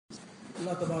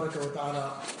Allah Tabaraka wa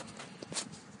Ta'ala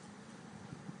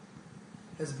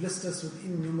has blessed us with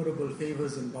innumerable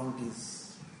favors and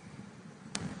bounties.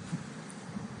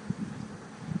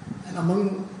 And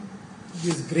among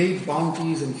these great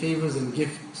bounties and favors and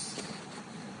gifts,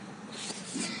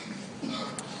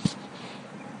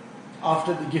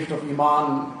 after the gift of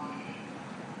Iman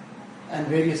and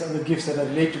various other gifts that are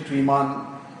related to Iman,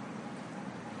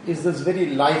 is this very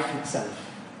life itself.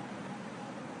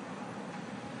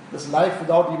 This life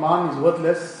without Iman is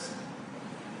worthless.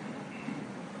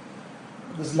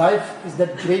 This life is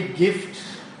that great gift,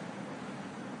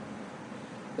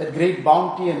 that great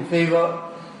bounty and favor.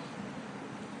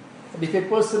 But if a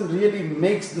person really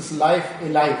makes this life a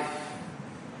life,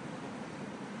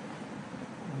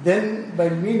 then by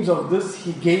means of this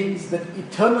he gains that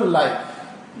eternal life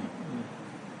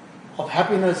of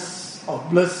happiness, of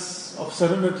bliss, of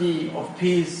serenity, of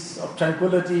peace, of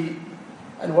tranquility,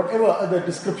 and whatever other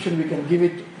description we can give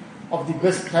it of the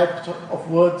best types of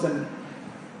words and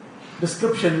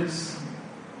descriptions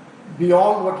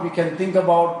beyond what we can think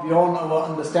about, beyond our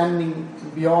understanding,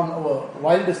 beyond our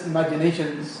wildest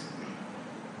imaginations,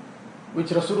 which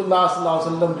Rasulullah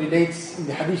ﷺ relates in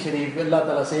the Hadith Sharif. Allah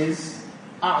Ta'ala says,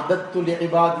 أَعْدَدْتُ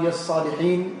لِعِبَادِيَ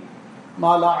الصَّالِحِينَ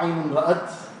مَا لَا عَيْنٌ رَأَتْ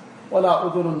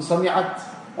وَلَا أُذُنٌ سَمِعَتْ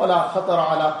وَلَا خَطَرَ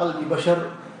عَلَى قَلْبِ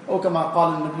بَشَرٍ أو كما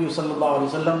قال النبي صلى الله عليه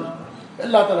وسلم.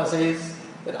 Allah Ta'ala says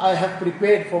that I have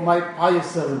prepared for my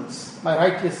pious servants, my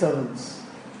righteous servants,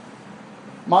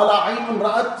 مَا لَا عَيْنٌ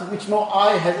رَأَتْ, which no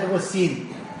eye has ever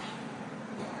seen,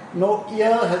 no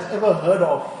ear has ever heard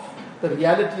of. The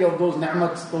reality of those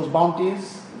ni'mats, those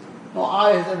bounties, no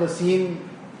eye has ever seen,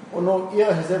 or no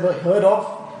ear has ever heard of,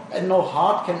 and no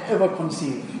heart can ever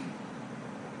conceive.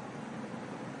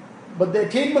 But the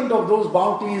attainment of those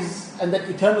bounties and that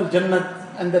eternal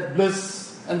Jannat and that bliss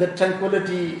and that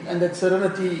tranquility and that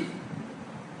serenity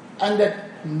and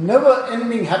that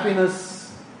never-ending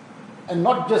happiness, and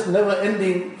not just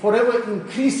never-ending, forever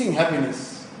increasing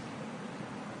happiness,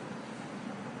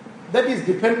 that is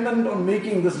dependent on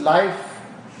making this life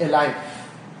a life.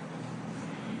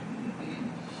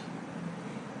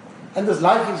 And this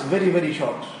life is very, very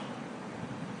short.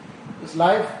 This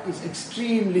life is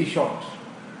extremely short.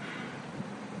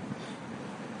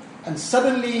 And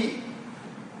suddenly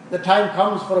the time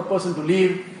comes for a person to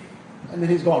leave, and then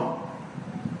he's gone.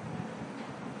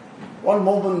 One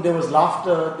moment there was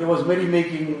laughter, there was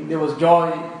merrymaking, there was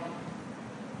joy,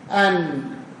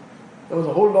 and there was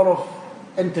a whole lot of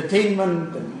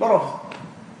entertainment and a lot of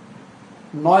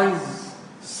noise.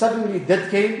 Suddenly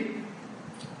death came,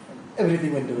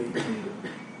 everything went away.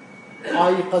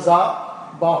 Aayi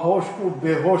qaza bahosh ko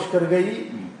behosh kar gayi,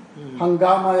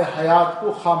 hangama hayat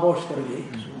ko khamosh kar gayi.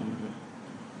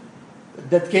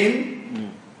 Death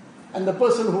came, and the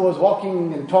person who was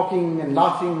walking and talking and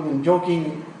laughing and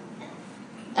joking,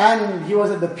 and he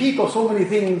was at the peak of so many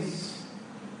things,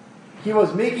 he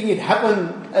was making it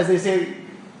happen, as they say,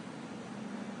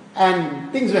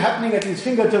 and things were happening at his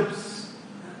fingertips,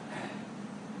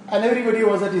 and everybody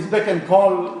was at his beck and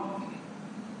call,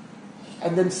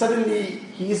 and then suddenly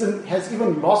he has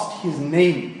even lost his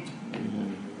name.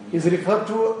 He is referred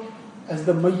to as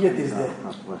the Mayyat is there.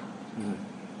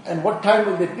 And what time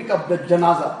will they pick up the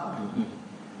janaza?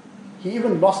 He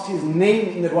even lost his name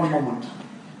in that one moment.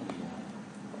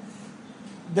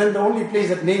 Then the only place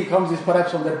that name comes is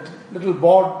perhaps on that little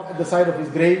board at the side of his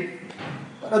grave.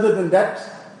 But other than that,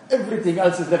 everything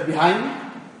else is left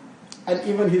behind, and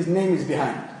even his name is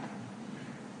behind.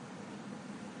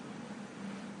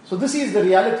 So this is the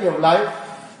reality of life,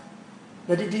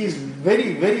 that it is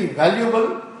very, very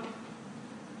valuable,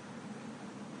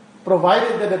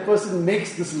 provided that a person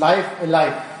makes this life a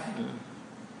life.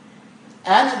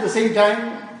 And at the same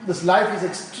time, this life is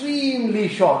extremely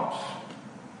short.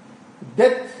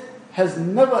 Death has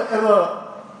never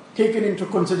ever taken into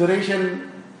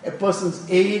consideration a person's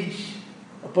age,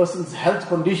 a person's health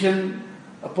condition,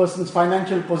 a person's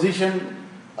financial position,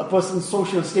 a person's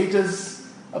social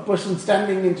status, a person's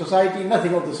standing in society,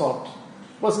 nothing of the sort.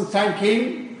 A person's time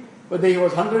came, whether he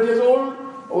was 100 years old,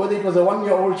 or whether it was a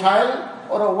 1-year-old child,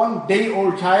 or a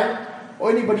 1-day-old child,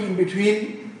 or anybody in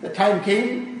between, the time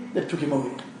came that took him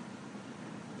away.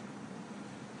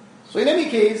 So in any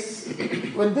case,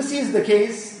 when this is the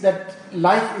case, that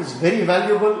life is very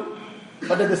valuable,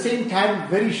 but at the same time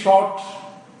very short,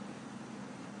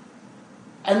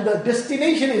 and the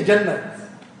destination is Jannat,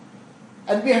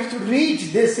 and we have to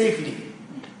reach there safely,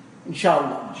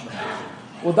 inshallah,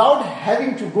 without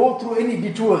having to go through any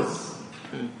detours.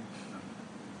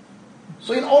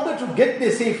 So in order to get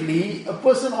there safely, a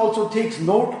person also takes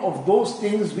note of those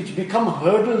things which become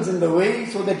hurdles in the way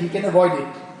so that he can avoid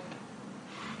it.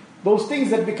 those things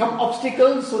that become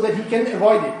obstacles so that he can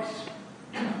avoid it.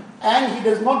 And he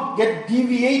does not get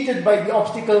deviated by the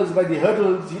obstacles, by the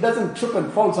hurdles. He doesn't trip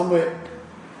and fall somewhere.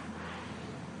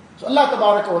 So Allah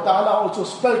Tabaraka wa Ta'ala also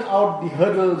spelled out the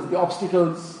hurdles, the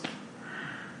obstacles.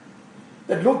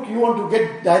 That look, you want to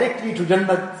get directly to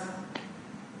Jannat.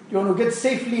 You want to get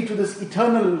safely to this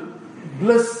eternal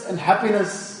bliss and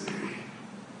happiness.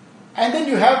 And then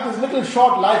you have this little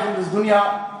short life in this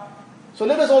dunya. So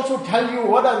let us also tell you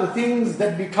what are the things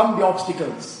that become the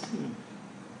obstacles.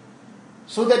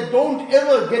 So that don't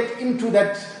ever get into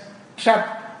that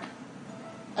trap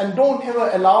and don't ever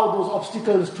allow those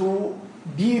obstacles to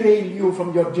derail you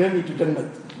from your journey to Jannat.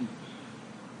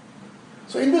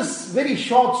 So in this very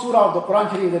short surah of the Quran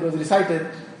Sharif that was recited,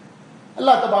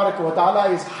 Allah Tabaraka wa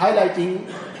Ta'ala is highlighting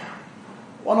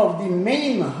one of the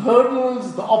main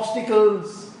hurdles, the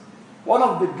obstacles, one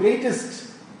of the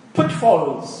greatest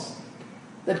pitfalls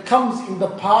that comes in the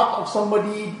path of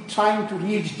somebody trying to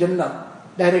reach Jannah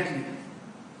directly.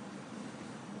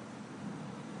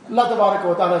 Allah Tabaraka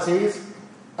wa Ta'ala says,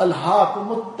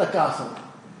 Alhaakumut takasur.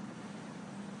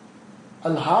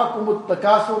 Alhaakumut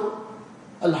takasur.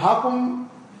 Alhaakum,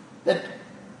 that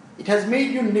it has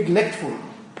made you neglectful.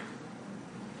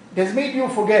 It has made you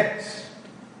forget.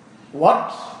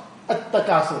 What?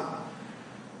 At-takasur.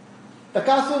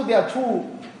 Takasur, there are two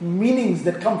meanings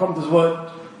that come from this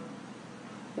word.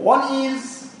 One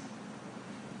is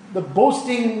the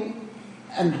boasting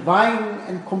and vying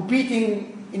and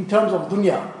competing in terms of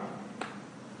dunya.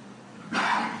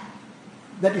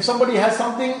 That if somebody has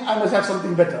something, I must have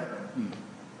something better.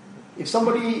 If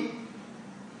somebody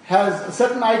has a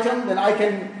certain item, then I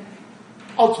can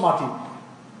outsmart him.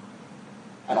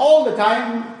 And all the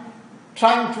time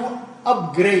trying to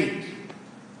upgrade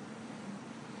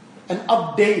and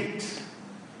update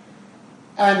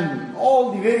and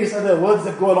all the various other words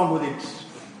that go along with it.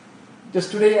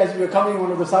 Just today as we were coming,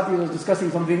 one of the satis was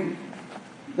discussing something,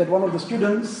 that one of the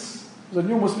students was a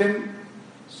new Muslim,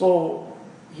 so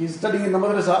he's studying in the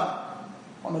madrasa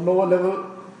on a lower level,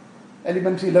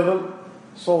 elementary level.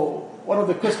 So one of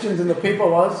the questions in the paper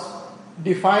was,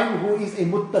 define who is a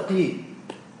muttaqi.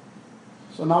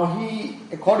 So now he,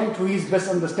 according to his best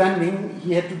understanding,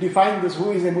 he had to define this,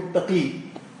 who is a muttaqi.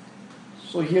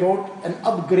 So he wrote an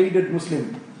upgraded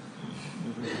Muslim,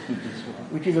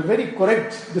 which is a very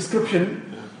correct description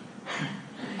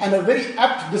and a very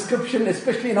apt description,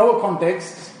 especially in our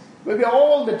context, where we are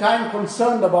all the time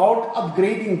concerned about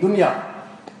upgrading dunya.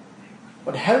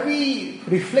 But have we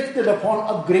reflected upon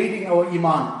upgrading our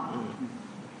iman,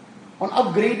 on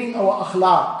upgrading our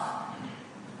akhlaq,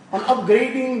 on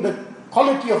upgrading the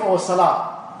quality of our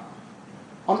salah,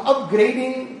 on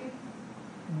upgrading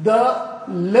the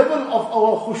level of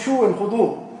our khushu and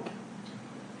khudu?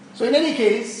 So in any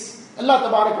case, Allah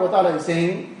Tabaraka wa Ta'ala is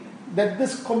saying that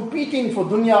this competing for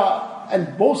dunya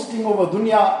and boasting over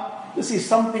dunya, this is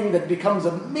something that becomes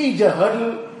a major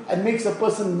hurdle and makes a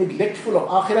person neglectful of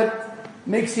akhirat,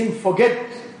 makes him forget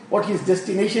what his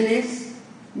destination is,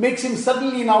 makes him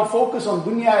suddenly now focus on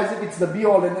dunya as if it's the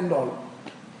be-all and end-all.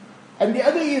 And the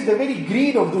other is the very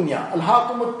greed of dunya,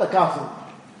 alhaakumut takasur.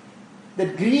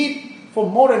 That greed for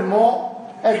more and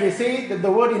more, as they say, that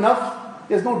the word enough,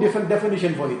 there's no different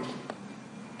definition for it.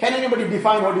 Can anybody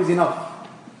define what is enough?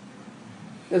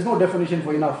 There's no definition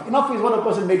for enough. Enough is what a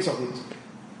person makes of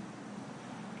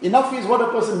it. Enough is what a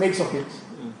person makes of it.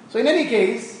 So in any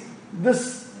case,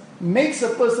 this makes a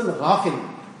person ghafil.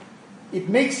 It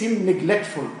makes him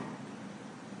neglectful.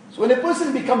 So when a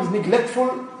person becomes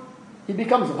neglectful, he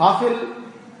becomes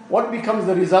ghafil. What becomes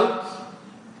the result?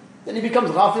 Then he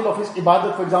becomes ghafil of his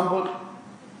ibadat, for example.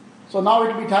 So now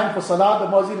it will be time for salah.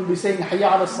 The muezzin will be saying,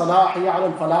 Hayya ala salah, Hayya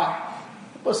ala falah.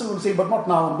 The person will say, but not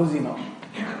now, I'm busy now.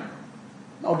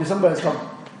 Now December has come.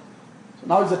 So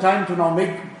now is the time to now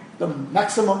make the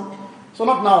maximum. So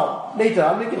not now, later,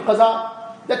 I'll make it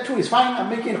qaza. That too is fine, I'm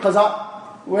making it qaza.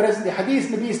 Whereas in the hadith,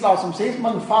 Nabi Sallallahu Alaihi Wasallam says,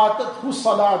 Man fatathu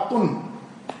salatun.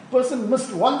 Person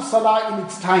missed one salah in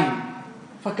its time.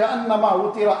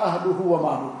 فَكَأَنَّمَا وُتِرَ أَهْلُهُ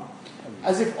وَمَالُهُ.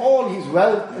 As if all his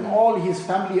wealth and all his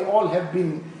family all have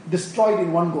been destroyed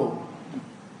in one go.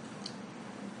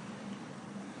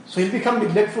 So he'll become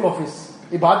neglectful of his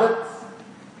ibadat.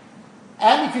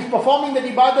 And if he's performing that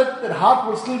ibadat, that heart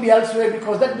will still be elsewhere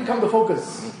because that becomes the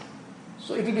focus.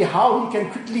 So it will be how he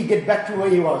can quickly get back to where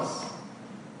he was.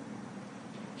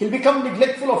 He'll become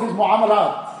neglectful of his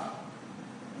muamalat,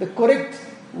 the correct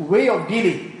way of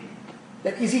dealing.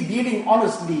 That is he dealing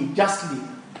honestly, justly?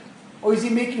 Or is he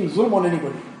making zulm on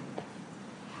anybody?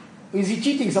 Or is he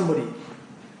cheating somebody?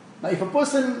 Now if a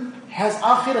person has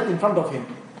akhirat in front of him,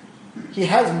 he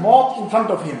has maut in front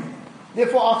of him,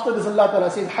 Therefore, after this, Allah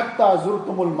Ta'ala says, Hatta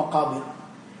zurtumul maqabir.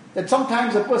 That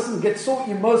sometimes a person gets so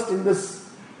immersed in this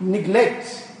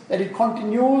neglect that it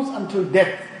continues until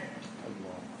death.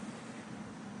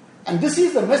 And this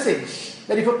is the message,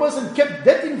 that if a person kept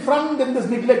death in front, then this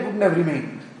neglect wouldn't have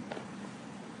remained.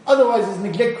 Otherwise, his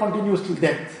neglect continues till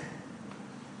death.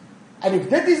 And if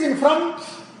death is in front,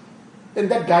 then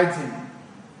that guides him.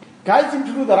 Guides him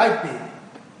to do the right thing.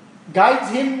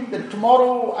 Guides him that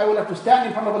tomorrow I will have to stand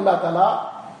in front of Allah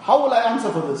Ta'ala. How will I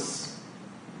answer for this?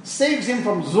 Saves him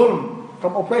from zulm,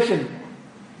 from oppression.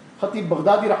 Khatib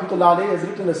Baghdadi Rahmatullah Alayhi has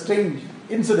written a strange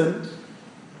incident,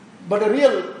 but a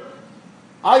real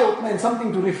eye-opener and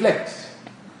something to reflect.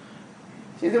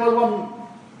 See, there was one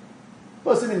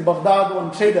person in Baghdad,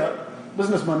 one trader,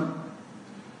 businessman.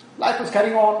 Life was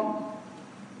carrying on,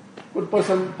 good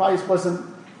person, pious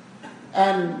person,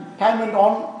 and time went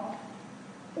on.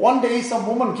 One day some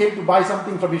woman came to buy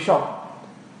something from his shop.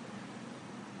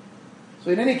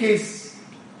 So in any case,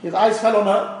 his eyes fell on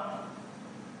her,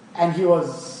 and he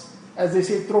was, as they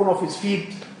say, thrown off his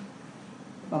feet.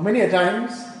 Now many a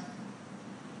times,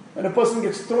 when a person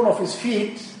gets thrown off his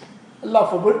feet, Allah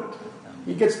forbid,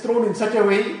 he gets thrown in such a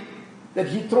way that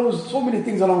he throws so many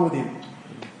things along with him.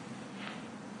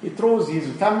 He throws his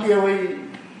family away,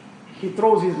 he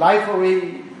throws his life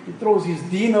away, he throws his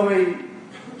deen away,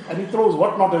 and he throws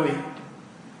whatnot away.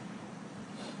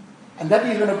 And that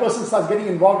is when a person starts getting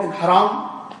involved in haram,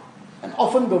 and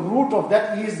often the root of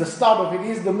that is, the start of it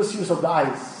is the misuse of the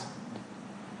eyes.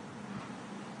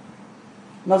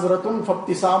 Nazratun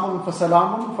fabtisamun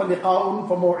fasalamun faliqa'un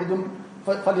famaw'idun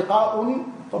faliqa'un.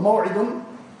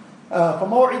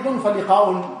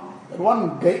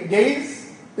 One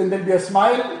gaze, then there'll be a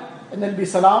smile, and there'll be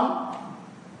salam,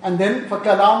 and then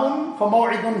fakalamun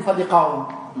famaw'idun faliqa'un.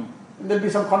 And there'll be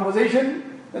some conversation,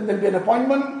 then there'll be an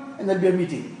appointment, and there'll be a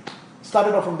meeting.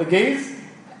 Started off from the gaze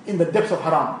in the depths of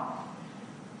haram.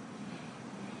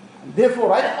 And therefore,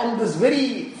 right on this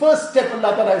very first step,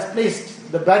 Allah Ta'ala has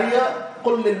placed the barrier.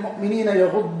 قُلْ لِلْمُؤْمِنِينَ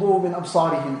يَغُضُّوا مِنْ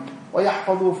أَبْصَارِهِمْ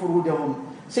وَيَحْفَظُوا فُرُوجَهُمْ.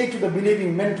 Say to the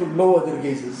believing men to lower their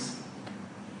gazes.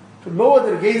 To lower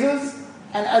their gazes,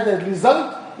 and as a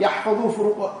result,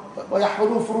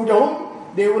 وَيَحْفَظُوا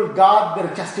فُرُوجَهُمْ, they will guard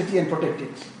their chastity and protect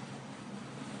it.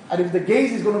 And if the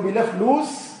gaze is going to be left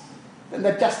loose, then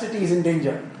the chastity is in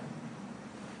danger.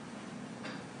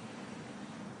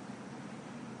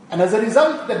 And as a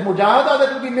result, that mujahada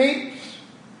that will be made,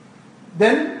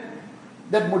 then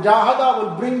that mujahada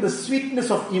will bring the sweetness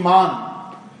of iman.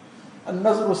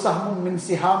 النظر سهم من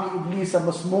سهام إبليس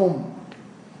مسموم.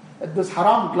 That this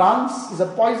haram glance is a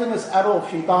poisonous arrow of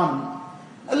shaitan.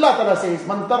 Allah Ta'ala says,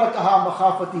 من تركها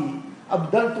مخافتي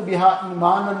أبدلت بها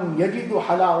إيمانا يجد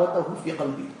حلاوته في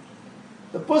قلبي.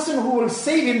 The person who will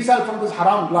save himself from this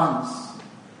haram glance,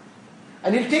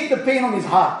 and he'll take the pain on his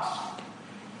heart.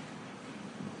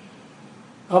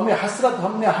 गम हसरत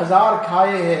हमने हजार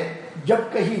खाए हैं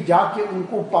जब कहीं जाके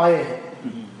उनको पाए हैं.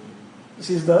 This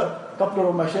is the couplet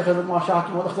of my Shaykh Hazrat Shah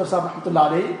Akhtar Sahib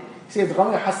Rahmatullah Alayhi. He says,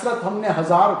 गम हसरत हमने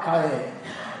हजार खाए हैं.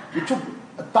 We took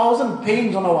 1,000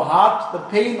 pains on our heart, the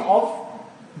pain of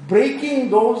breaking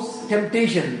those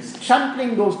temptations,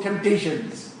 trampling those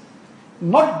temptations,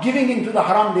 not giving in to the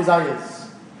haram desires.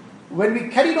 When we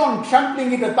carried on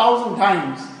trampling it 1,000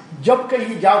 times, jab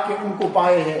kahi jaake unko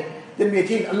paaye hai, then we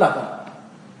attain Allah Ta'ala.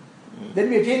 Then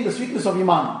we attain the sweetness of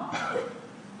iman.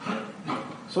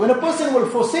 So when a person will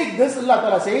forsake this, Allah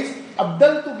Ta'ala says,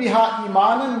 Abdaltu biha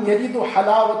imanan yajidu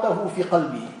halawatahu fi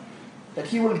qalbi. That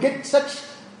he will get such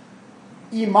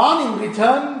iman in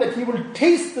return that he will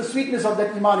taste the sweetness of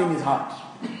that iman in his heart.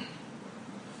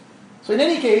 So in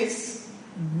any case,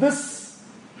 this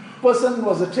person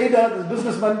was a trader, this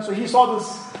businessman, so he saw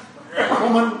this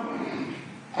woman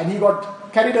and he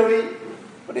got carried away.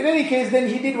 But in any case, then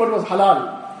he did what was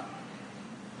halal.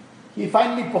 He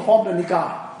finally performed a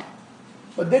nikah.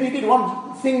 But then he did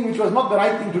one thing which was not the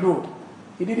right thing to do.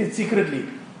 He did it secretly.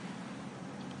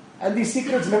 And these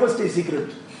secrets never stay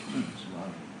secret.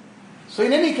 So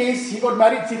in any case, he got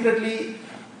married secretly,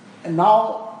 and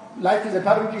now life is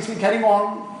apparently still carrying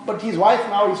on, but his wife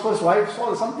now, his first wife, saw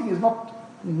that something is not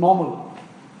normal.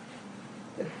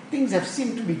 That things have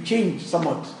seemed to be changed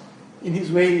somewhat in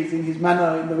his ways, in his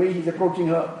manner, in the way he's approaching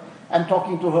her and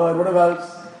talking to her and whatever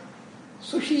else.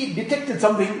 So she detected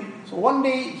something. So one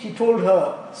day he told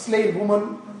her slave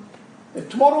woman that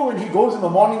tomorrow when he goes in the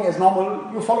morning as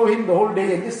normal, you follow him the whole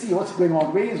day and just see what's going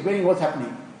on, where he's going, what's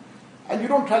happening. And you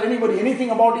don't tell anybody anything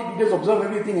about it, you just observe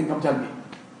everything and come tell me.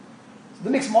 So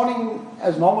the next morning,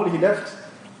 as normal, he left.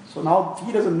 So now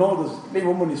he doesn't know this slave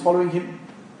woman is following him.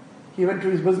 He went to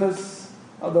his business.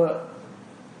 The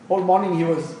whole morning he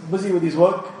was busy with his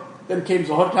work. Then came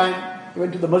Zuhr time. He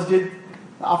went to the masjid.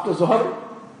 After Zuhr,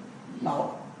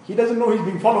 now he doesn't know he's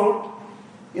being followed.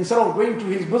 Instead of going to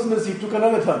his business, he took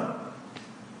another turn.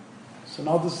 So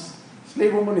now this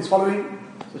slave woman is following.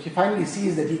 So she finally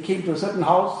sees that he came to a certain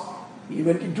house. He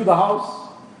went into the house.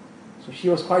 So she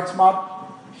was quite smart.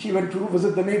 She went to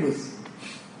visit the neighbors.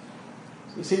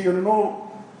 So you say, you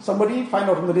know somebody, find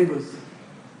out from the neighbors.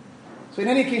 So in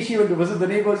any case, she went to visit the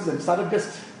neighbors and started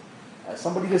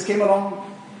somebody just came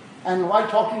along, and while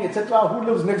talking, etc., who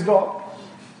lives next door?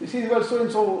 So she says, well,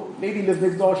 so-and-so lady lives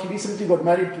next door. She recently got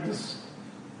married to this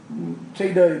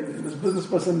trader, this business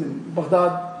person in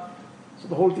Baghdad. So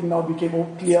the whole thing now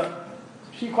became clear.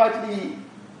 She quietly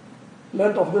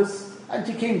learnt of this, and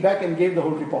she came back and gave the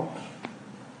whole report.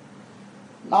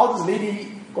 Now this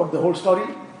lady got the whole story.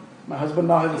 My husband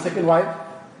now has a second wife.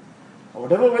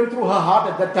 Whatever went through her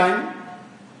heart at that time,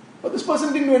 but this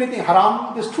person didn't do anything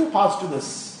haram. There's two parts to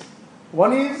this.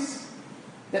 One is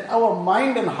that our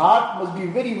mind and heart must be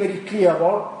very, very clear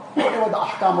about whatever the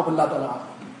ahkam of Allah Ta'ala are.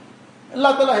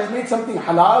 Allah Ta'ala has made something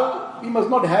halal. We must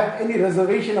not have any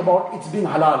reservation about its being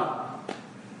halal.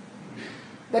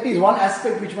 That is one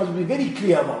aspect which must be very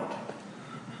clear about.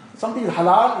 Something is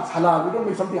halal, it's halal. We don't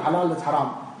make something halal that's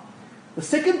haram. The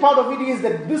second part of it is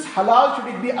that this halal,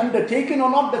 should it be undertaken or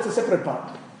not, that's a separate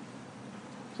part.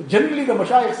 So generally the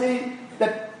mashayikh say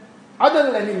that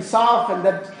adl and insaf, and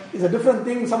that is a different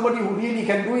thing. Somebody who really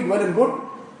can do it well and good.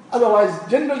 Otherwise,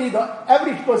 generally the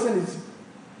average person is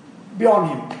beyond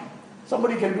him.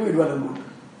 Somebody can do it well and good.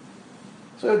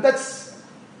 So that's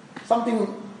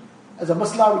something as a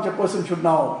masla which a person should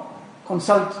now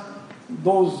consult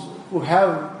those who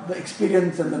have the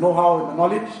experience and the know-how and the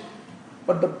knowledge.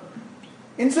 But the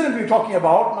incident we're talking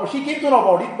about, now she came to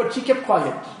know about it, but she kept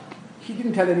quiet. She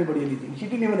didn't tell anybody anything. She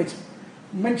didn't even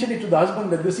mention it to the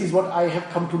husband that this is what I have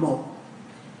come to know.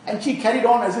 And she carried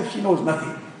on as if she knows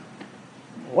nothing.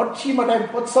 What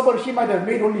sabr she might have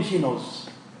made, only she knows.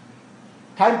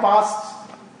 Time passed.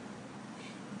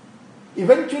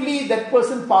 Eventually that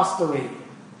person passed away.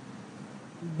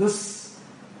 This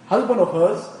husband of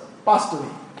hers passed away.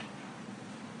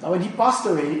 Now when he passed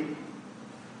away,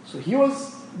 so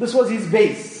this was his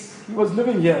base. He was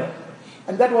living here.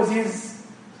 And that was his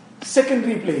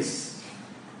secondary place.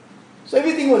 So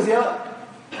everything was here.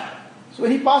 So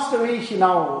when he passed away, she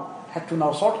now had to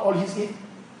sort all his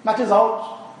matters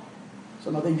out.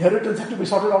 So now the inheritance had to be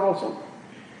sorted out also.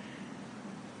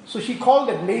 So she called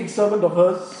that maid servant of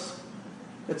hers,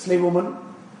 that slave woman,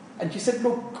 and she said,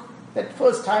 look, that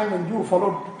first time when you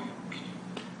followed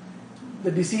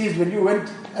the deceased, when you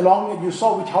went along and you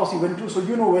saw which house he went to, so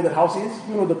you know where that house is,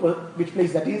 you know which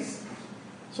place that is.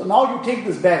 So now you take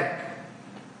this bag.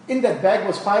 In that bag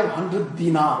was 500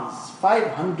 dinars,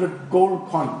 500 gold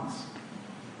coins.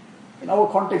 In our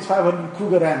context, 500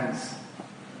 Kruger rands.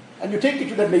 And you take it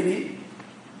to that lady,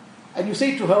 and you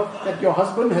say to her that your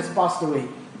husband has passed away.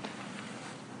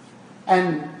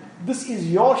 And this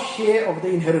is your share of the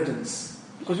inheritance.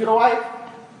 Because you're a wife,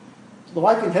 so the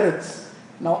wife inherits.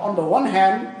 Now on the one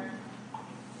hand,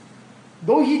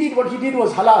 though he did what he did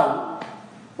was halal,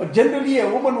 but generally a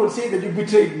woman will say that you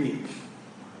betrayed me.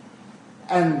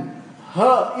 And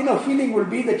her inner feeling will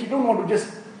be that you don't want to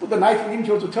just put the knife in him,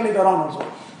 she wants to turn it around also.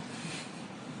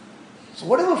 So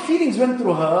whatever feelings went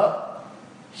through her,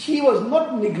 she was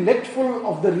not neglectful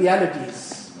of the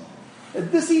realities.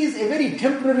 This is a very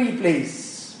temporary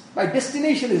place. My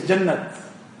destination is Jannat.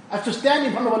 I have to stand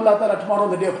in front of Allah Ta'ala tomorrow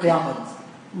on the day of Qiyamah.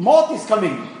 Maut is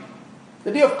coming.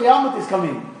 The day of Qiyamah is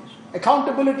coming.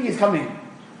 Accountability is coming.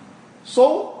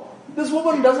 So, this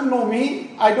woman doesn't know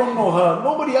me, I don't know her.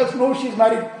 Nobody else knows she's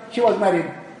married, she was married.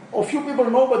 Or few people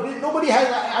know, but nobody has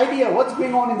an idea what's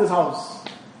going on in this house.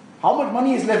 How much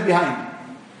money is left behind.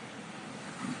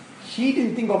 She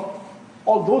didn't think of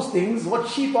all those things. What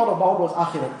she thought about was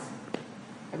akhirat.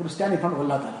 I got to stand in front of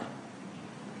Allah Ta'ala.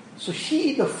 So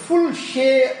she, the full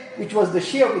share, which was the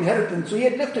share of inheritance, so he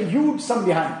had left a huge sum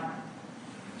behind.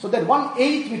 So that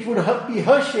 1/8, which would be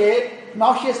her share,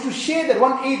 now she has to share that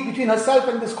 1/8 between herself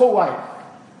and this co-wife.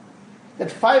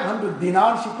 That 500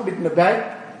 dinars, she put it in a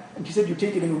bag, and she said, you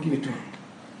take it and we'll give it to her.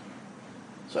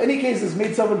 So in any case, this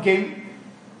maidservant came.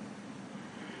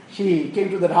 She came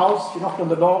to that house, she knocked on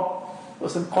the door,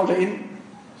 person called her in.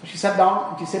 So she sat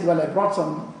down and she said, well, I brought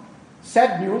some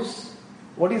sad news.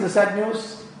 What is the sad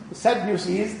news? The sad news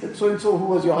is that so-and-so who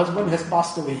was your husband has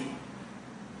passed away.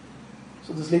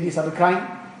 So this lady started crying.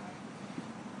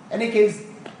 In any case,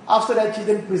 after that she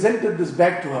then presented this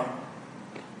bag to her.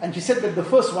 And she said that the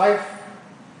first wife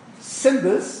sent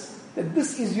this, that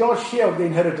this is your share of the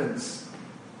inheritance.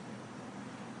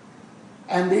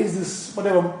 And there is this,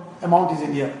 whatever amount is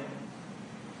in here.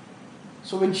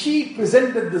 So when she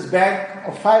presented this bag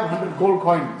of 500 gold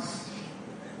coins,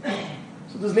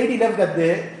 so this lady left that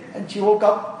there, and she woke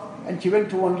up and she went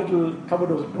to one little cupboard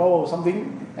or drawer or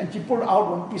something, and she pulled out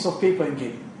one piece of paper and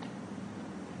came.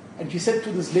 And she said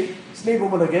to this slave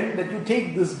woman again that you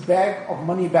take this bag of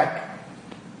money back.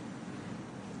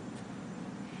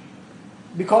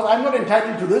 Because I'm not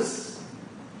entitled to this.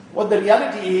 What the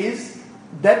reality is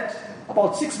that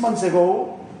about 6 months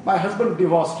ago, my husband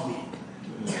divorced me.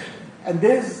 And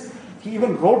he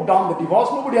even wrote down the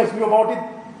divorce. Nobody else knew about it.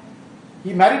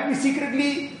 He married me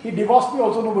secretly. He divorced me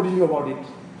also. Nobody knew about it.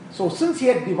 So since he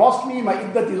had divorced me, my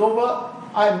iddat is over.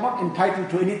 I am not entitled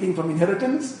to anything from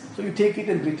inheritance. So you take it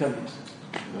and return it.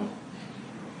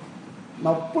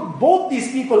 Now put both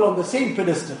these people on the same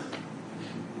pedestal.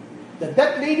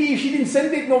 That lady, if she didn't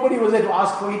send it, nobody was there to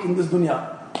ask for it in this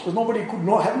dunya. Because nobody could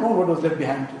have known what was left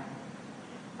behind.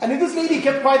 And if this lady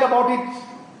kept quiet about it,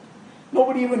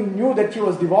 nobody even knew that she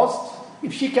was divorced.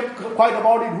 If she kept quiet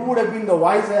about it, who would have been the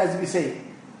wiser, as we say?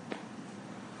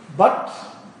 But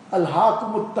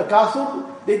Alhaakumut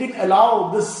Takasur, they didn't allow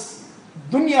this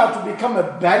dunya to become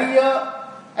a barrier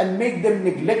and make them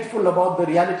neglectful about the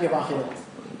reality of akhirat.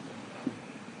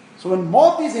 So when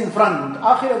maut is in front,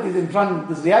 akhirat is in front,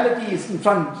 this reality is in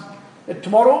front, that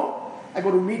tomorrow I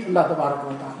go to meet Allah Tabaraka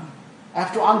wa Ta'ala. I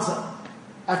have to answer.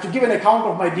 I have to give an account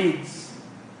of my deeds.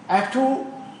 I have to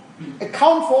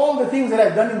account for all the things that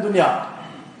I've done in dunya.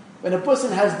 When a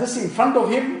person has this in front of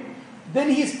him,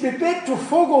 then he is prepared to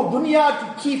forego dunya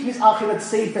to keep his akhirat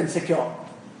safe and secure.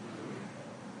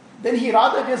 Then he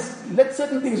rather just let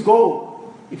certain things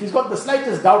go, if he's got the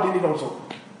slightest doubt in it also.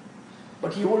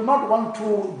 But he will not want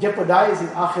to jeopardize his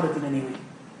akhirat in any way.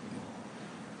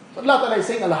 So Allah Ta'ala is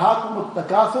saying, Alhaakumut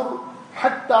Takathur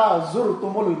hatta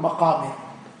zurtumul maqabir.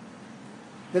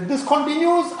 That this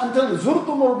continues until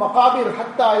zurtumul maqabir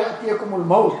hatta ya'tiyakumul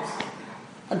maut,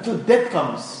 until death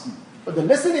comes. But the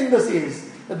lesson in this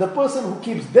is that the person who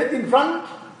keeps death in front,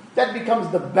 that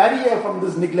becomes the barrier from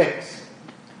this neglect.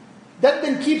 That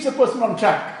then keeps a person on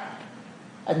track.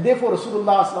 And therefore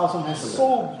Rasulullah sallallahu alaihi wasallam has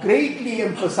so greatly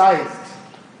emphasized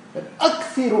that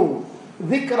akthiru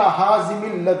dhikra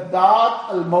hazimil laddat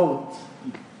al-maut.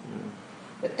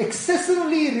 That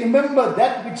excessively remember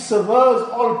that which severs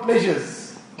all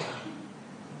pleasures.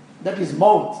 That is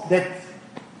maut, death.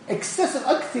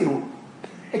 Akthiru.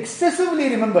 Excessively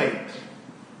remember it.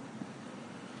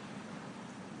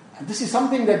 And this is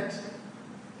something that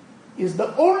is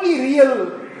the only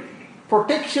real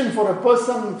protection for a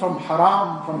person from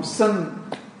haram, from sin.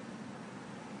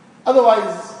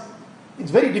 Otherwise,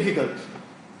 it's very difficult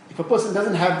if a person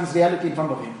doesn't have this reality in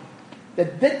front of him.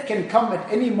 That death can come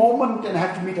at any moment and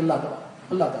have to meet Allah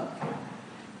Ta'ala.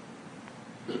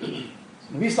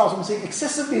 Nabi Sallallahu Alaihi Wasallam saying,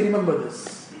 excessively remember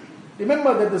this.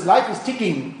 Remember that this life is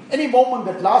ticking. Any moment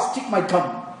that last tick might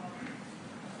come.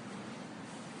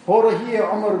 Ho rahi hai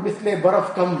umar mithle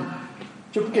baraf kam,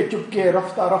 chupke chupke,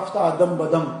 rafta rafta, dam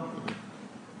badam.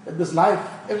 That this life,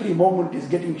 every moment is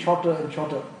getting shorter and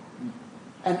shorter.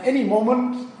 And any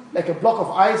moment, like a block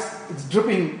of ice, it's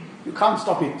dripping, you can't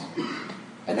stop it.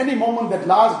 And any moment that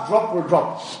last drop will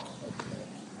drop.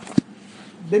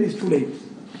 Then it's too late.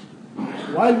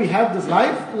 While we have this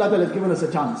life, Allah Ta'ala has given us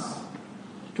a chance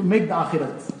to make the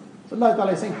akhirat. So Allah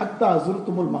Ta'ala is saying, Hatta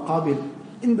zurtumul maqabir.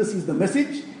 In this is the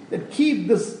message that keep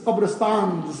this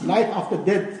qabristan, this life after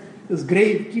death, this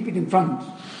grave, keep it in front.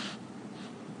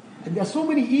 And there are so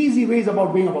many easy ways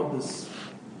about going about this.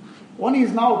 One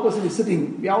is now a person is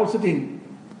sitting, we are all sitting.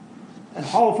 And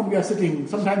how often we are sitting,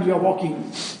 sometimes we are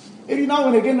walking. Every now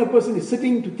and again a person is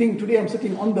sitting to think, today I'm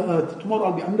sitting on the earth, tomorrow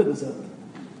I'll be under this earth.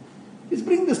 Just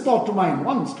bring this thought to mind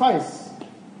once, twice.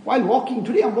 While walking,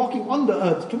 today I'm walking on the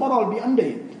earth, tomorrow I'll be under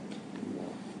it.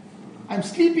 I'm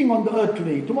sleeping on the earth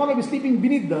today, tomorrow I'll be sleeping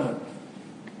beneath the earth.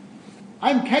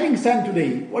 I'm carrying sand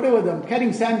today, whatever, I'm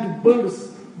carrying sand to build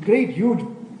this great huge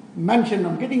mansion,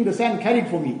 I'm getting the sand carried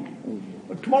for me.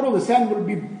 But tomorrow the sand will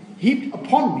be heaped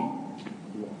upon me.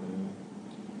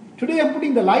 Today I'm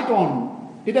putting the light on.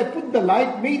 Did I put the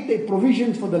light, made the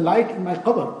provisions for the light in my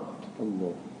qabr?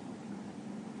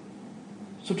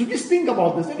 So to just think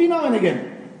about this every now and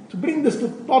again, to bring this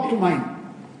thought to mind.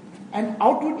 And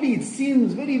outwardly it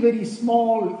seems very, very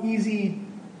small, easy,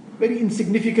 very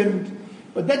insignificant.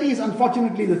 But that is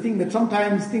unfortunately the thing, that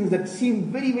sometimes things that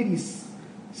seem very, very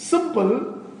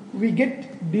simple, we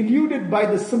get deluded by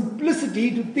the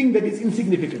simplicity to think that it's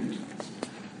insignificant.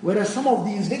 Whereas some of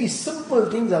these very simple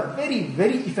things are very,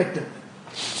 very effective.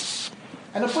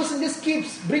 And a person just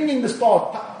keeps bringing this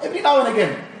thought every now and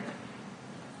again.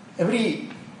 Every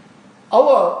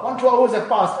hour, 1-2 hours have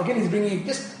passed, again he's bringing it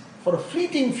just for a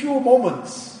fleeting few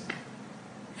moments.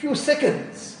 few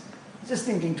seconds, just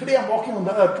thinking, today I'm walking on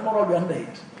the earth, tomorrow I'll be under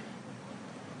it.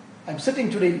 I'm sitting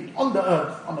today on the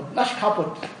earth, on a lush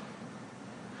carpet,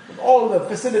 with all the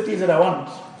facilities that I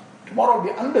want. Tomorrow I'll be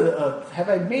under the earth. Have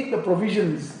I made the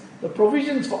provisions? The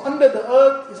provisions for under the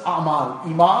earth is a'mal,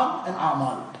 iman and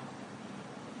a'mal.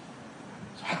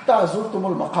 So, hatta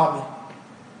zurtumul maqabir.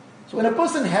 So when a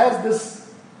person has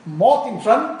this moth in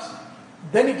front,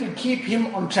 then it will keep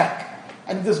him on track.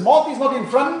 And if this moth is not in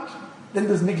front, then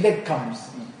this neglect comes.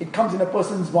 It comes in a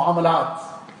person's mu'amalat.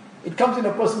 It comes in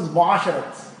a person's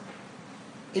mu'asharat.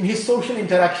 In his social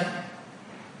interaction.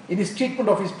 In his treatment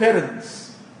of his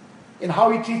parents. In how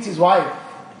he treats his wife.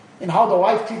 In how the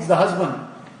wife treats the husband.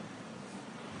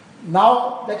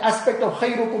 Now, that aspect of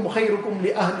khayrukum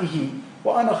li ahlihi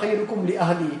wa ana khayrukum li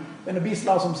ahli. When Nabi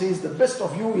Sallallahu Alaihi Wasallam says, the best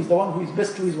of you is the one who is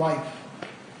best to his wife.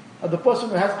 Or the person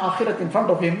who has akhirat in front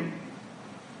of him,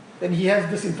 then he has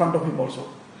this in front of him also.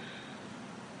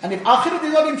 And if akhirat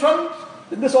is not in front,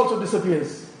 then this also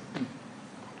disappears.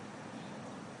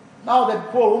 Now that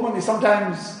poor woman is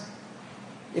sometimes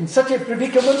in such a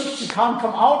predicament, she can't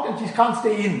come out and she can't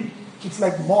stay in. It's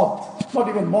like moth, not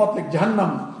even moth, like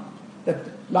Jahannam. That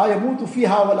la yamutu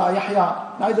fiha wa la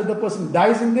yahya. Neither the person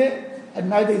dies in there,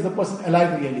 and neither is the person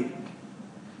alive really.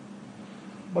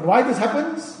 But why this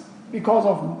happens? Because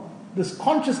of this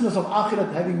consciousness of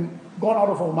akhirat having gone out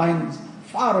of our minds,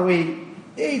 far away.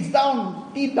 It's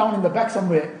down, deep down in the back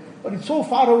somewhere, but it's so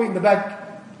far away in the back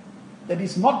that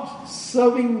it's not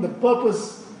serving the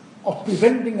purpose of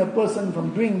preventing a person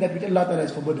from doing that which Allah Ta'ala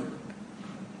has forbidden.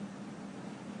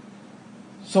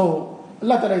 So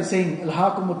Allah Ta'ala is saying,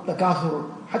 Alhaakumut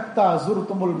takathur hatta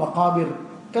zurtumul maqabir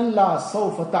kalla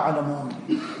sawfa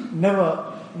ta'lamun.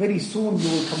 Never, very soon you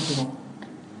will come to know.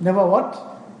 Never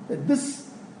what? That this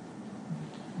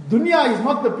dunya is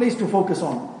not the place to focus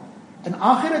on. And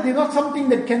akhirat is not something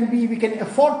that we can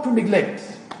afford to neglect.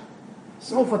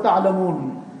 Sawfa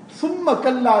ta'lamun. Thumma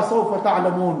kalla sawfa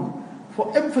ta'lamun.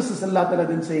 For emphasis, Allah Ta'ala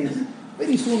then says,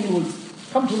 very soon you will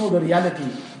come to know the reality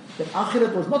that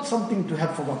akhirat was not something to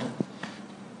have forgotten.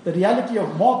 The reality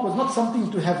of maut was not something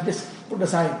to have just put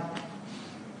aside.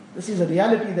 This is a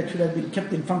reality that should have been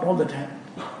kept in front all the time.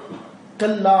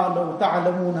 Kalla law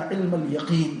ta'lamuna ilm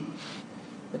al-yaqeen.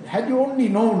 That had you only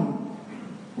known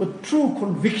with true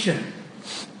conviction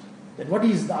that what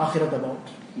is the akhirat about,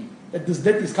 that this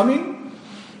death is coming,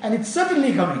 and it's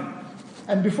certainly coming,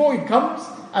 and before it comes,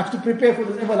 I have to prepare for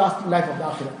this everlasting life of the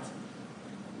akhirat.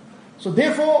 So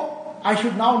therefore, I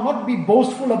should now not be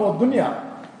boastful about dunya,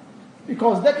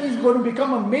 because that is going to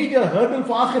become a major hurdle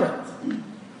for akhirat.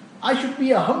 I should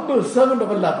be a humble servant of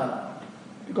Allah Ta'ala,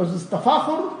 because this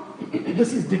tafakhur,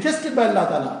 this is detested by Allah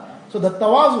Ta'ala. So the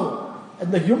tawazu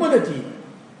and the humility,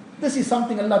 this is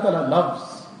something Allah Ta'ala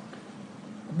loves.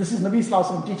 This is Nabi Sallallahu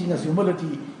Alaihi Wasallam teaching us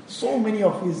humility. So many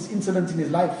of his incidents in his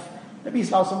life, Nabi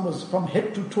Sallallahu Alaihi Wasallam was from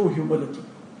head to toe humility.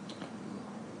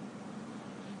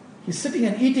 He's sitting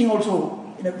and eating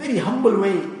also in a very humble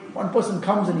way. One person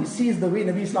comes and he sees the way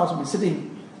Nabi Sallallahu Alaihi Wasallam is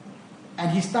sitting,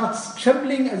 and he starts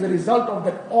trembling as a result of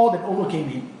that awe that overcame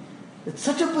him. That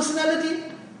such a personality,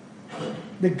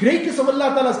 the greatest of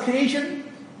Allah Ta'ala's creation,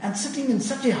 and sitting in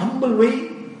such a humble way.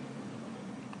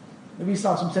 Nabi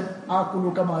Sallallahu Alaihi Wasallam said,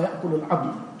 Akulu kama ya'kulu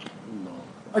al-abd,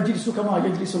 ajlisu kama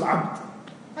yajlisu al-abd.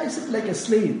 I sit like a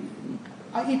slave.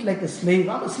 I eat like a slave.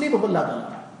 I'm a slave of Allah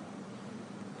Ta'ala.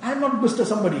 I'm not Mr.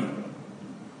 Somebody.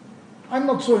 I'm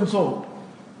not so and so.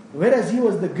 Whereas he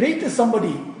was the greatest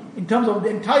somebody in terms of the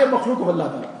entire makhluk of Allah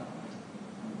Ta'ala.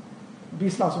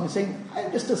 Nabi Sallallahu Alaihi Wasallam is saying,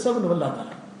 I'm just a servant of Allah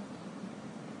Ta'ala.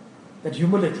 That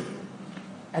humility.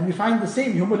 And we find the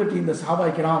same humility in the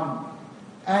Sahaba Kiram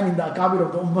and in the Akabir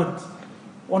of the Ummah.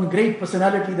 One great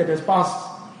personality that has passed,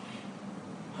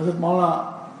 Hazrat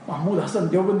Maulana Mahmud Hassan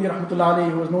Deobandi Rahmatullah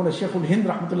Alayhi, who was known as Sheikhul Hind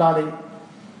Rahmatullah Alayhi.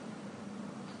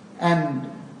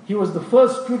 And he was the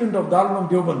first student of Darul Uloom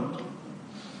Deoband.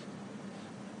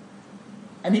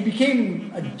 And he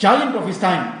became a giant of his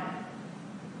time.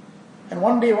 And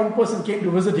one day one person came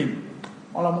to visit him,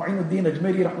 Maulana Mu'inuddin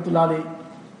Ajmeri Rahmatullah Alayhi.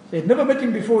 They had never met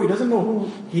him before. He doesn't know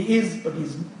who he is, but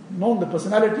he's known the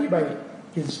personality by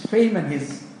his fame and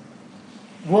his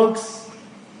works.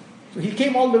 So he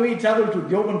came all the way, traveled to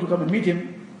Deoband to come and meet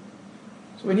him.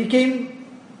 So when he came,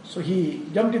 so he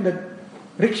jumped in the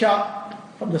rickshaw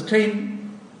from the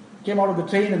train, came out of the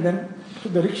train and then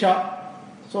took the rickshaw.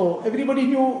 So everybody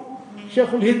knew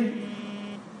Sheikhul Hind,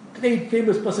 great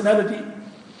famous personality.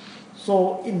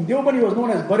 So in Deoband he was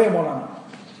known as Bare Maulana.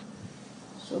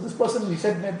 So this person, he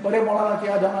said, Bare Maulana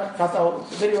kya jana chata ho?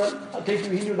 Very well, I'll take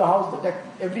you. He knew the house.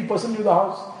 Every person knew the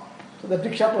house. So the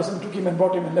rickshaw person took him and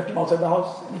brought him and left him outside the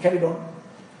house, and he carried on.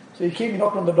 So he came, he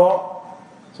knocked on the door.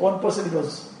 So So one person, it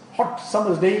was hot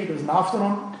summer's day, it was in the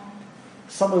afternoon.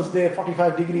 Summer's day,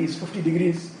 45 degrees, 50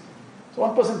 degrees. So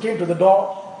one person came to the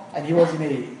door and he was in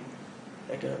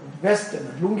a vest and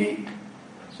a lungi.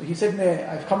 So he said,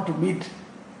 I've come to meet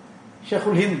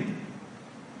Sheikhul Hind.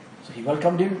 So he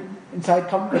welcomed him inside,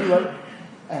 come very well,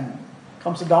 and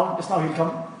come sit down, just now he'll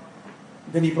come.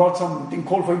 Then he brought something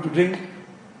cold for him to drink.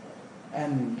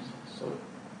 And so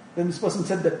then this person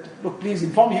said that, look, please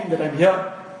inform him that I'm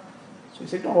here. So he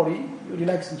said, don't worry, you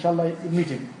relax, inshallah, you'll meet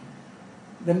him.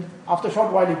 Then after a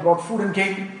short while he brought food and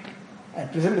came and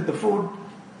presented the food.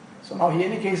 So now he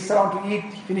in any case sat down to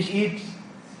eat, finished eat.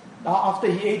 Now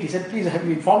after he ate, he said, please have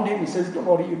you informed him? He says, don't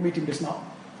worry, you'll meet him just now.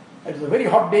 It was a very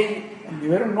hot day and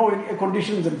there were no air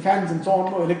conditions and fans and so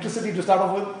on, no electricity to start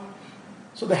off with.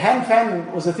 So the hand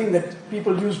fan was the thing that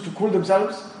people used to cool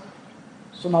themselves.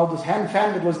 So now this hand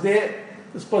fan that was there,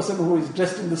 this person who is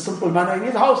dressed in this simple manner, in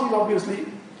his house he's obviously,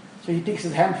 so he takes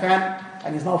his hand fan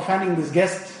and is now fanning this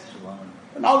guest.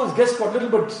 And now this guest got a little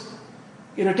bit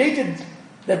irritated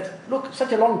that, look,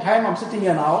 such a long time I'm sitting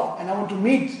here now and I want to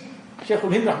meet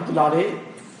Sheikhul Hind rahmatullah alayhi,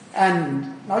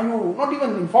 and now you're not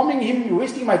even informing him, you're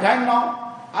wasting my time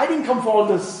now. I didn't come for all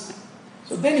this.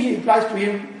 So then he replies to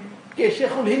him, कि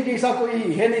Sheikhul Hind जैसा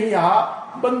कोई है नहीं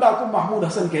यहाँ, बंदा को Mahmud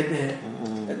Hassan कहते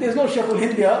हैं. There's no Sheikhul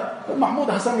Hind here, but Mahmud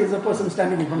Hassan is the person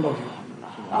standing in front of you.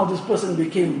 Now this person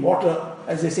became water,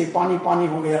 as they say, pani pani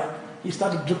ho gaya. He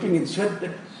started dripping in sweat.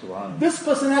 This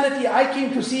personality I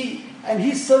came to see, and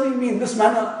he's serving me in this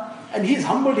manner, and he's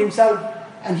humbled himself,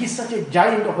 and he's such a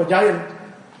giant of a giant.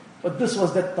 But this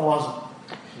was that tawazu.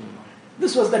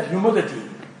 This was that humility.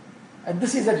 And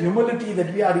this is that humility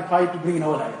that we are required to bring in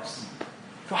our lives.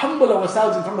 To humble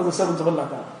ourselves in front of the servants of Allah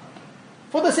Ta'ala.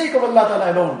 For the sake of Allah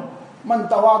Ta'ala alone. Man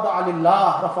tawada'a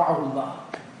lillah rafa'ahu Allah.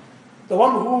 The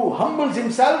one who humbles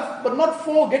himself, but not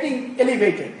for getting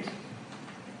elevated.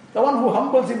 The one who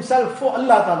humbles himself for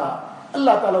Allah Ta'ala,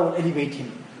 Allah Ta'ala will elevate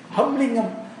him. Humbling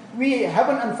him. We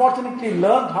haven't unfortunately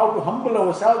learned how to humble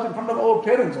ourselves in front of our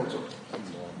parents also.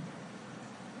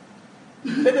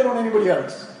 Let alone anybody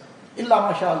else.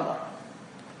 Illa mashallah.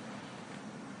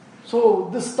 So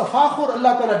this tafakhur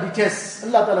Allah Ta'ala detests.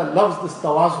 Allah Ta'ala loves this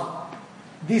tawazu.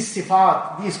 These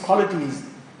sifat, these qualities.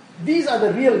 These are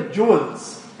the real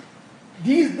jewels.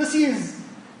 This is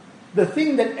the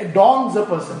thing that adorns a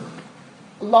person.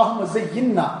 Allahumma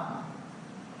zayyinna.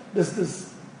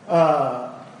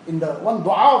 In the one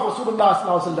dua of Rasulullah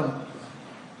sallallahu alaihi wasallam,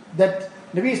 that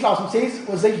Nabi sallallahu alaihi wasallam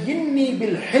says, وَزَيِّنِّي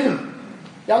بِالْحِلْمِ.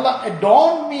 Ya Allah,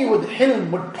 adorn me with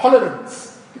hilm, with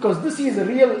tolerance, because this is a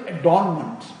real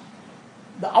adornment.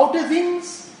 The outer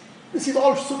things, this is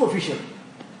all superficial.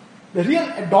 The real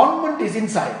adornment is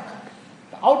inside.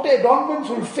 The outer adornments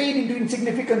will fade into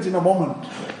insignificance in a moment.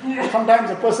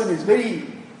 Sometimes a person is very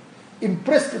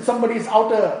impressed with somebody's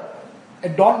outer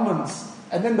adornments,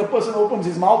 and then the person opens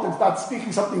his mouth and starts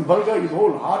speaking something vulgar, his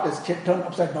whole heart is turned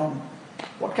upside down.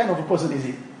 What kind of a person is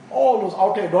he? All those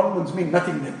outer adornments mean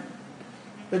nothing then.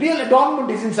 The real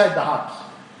adornment is inside the heart,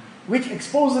 which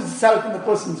exposes itself in the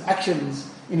person's actions,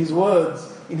 in his words,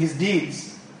 in his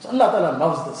deeds. So Allah Ta'ala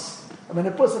loves this. And when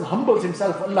a person humbles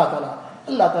himself for Allah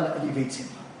Ta'ala elevates him.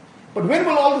 But when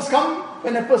will all this come?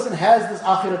 When a person has this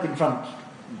akhirat in front.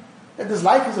 That this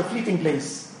life is a fleeting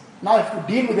place. Now I have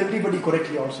to deal with everybody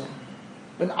correctly also.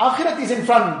 When akhirat is in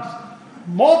front,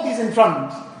 maut is in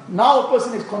front, now a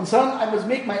person is concerned, I must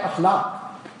make my akhlaq.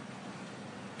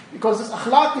 Because this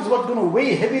akhlaq is what's going to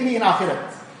weigh heavily in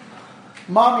akhirat.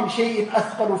 ما من شيء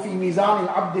أثقل في ميزان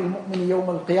العبد المؤمن يوم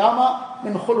القيامة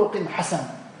من خلق حسن.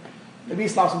 Nabi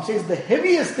Sallallahu Alaihi Wasallam says the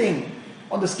heaviest thing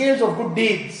on the scales of good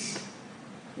deeds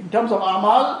in terms of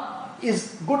amal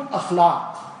is good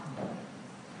akhlaq.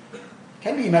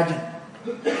 Can we imagine?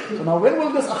 So now when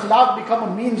will this akhlaq become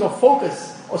a means of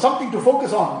focus or something to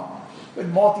focus on?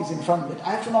 When maut is in front of it.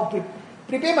 I have to now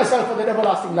prepare myself for that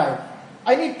everlasting life.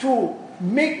 I need to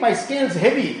make my scales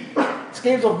heavy,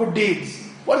 scales of good deeds.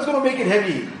 What is going to make it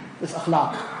heavy? This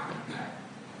akhlaq.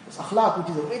 This akhlaq, which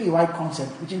is a very wide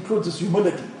concept, which includes this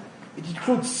humility. It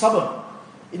includes sabr.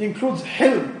 It includes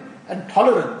hilm and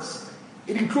tolerance.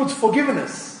 It includes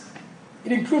forgiveness.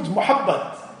 It includes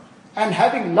muhabbat and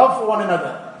having love for one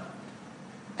another.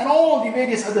 And all the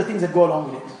various other things that go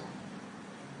along with it.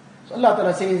 So Allah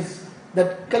Ta'ala says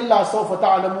that كَلَّا سَوْفَ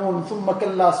تَعْلَمُونَ ثُمَّ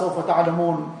كَلَّا سَوْفَ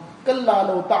تَعْلَمُونَ كَلَّا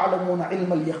لَوْ تَعْلَمُونَ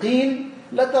عِلْمَ الْيَقِينِ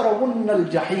لَتَرَوُنَّ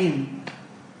الْجَحِيمِ.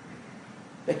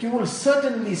 That you will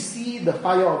certainly see the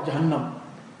fire of Jahannam.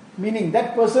 Meaning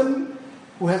that person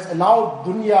who has allowed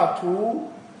dunya to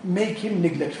make him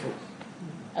neglectful.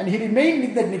 And he remained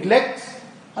in that neglect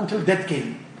until death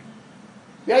came.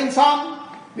 We are insan,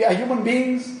 we are human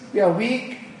beings, we are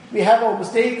weak, we have our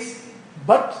mistakes,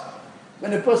 but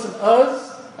when a person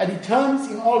errs and he turns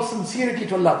in all sincerity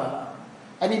to Allah Ta'ala,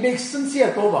 and he makes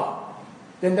sincere tawbah,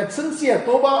 then that sincere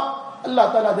tawbah,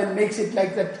 Allah Ta'ala then makes it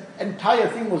like that entire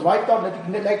thing was wiped out,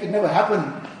 like it never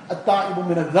happened. At-ta'ibu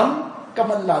min adh-dhanb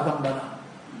kaman la dhanba lahu.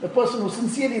 The person who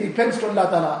sincerely repents to Allah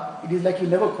Ta'ala, it is like he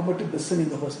never committed the sin in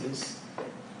the first place.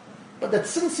 But that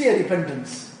sincere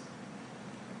repentance.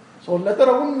 So,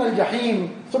 لَتَرَوُنَّ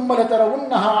الْجَحِيمِ ثُمَّ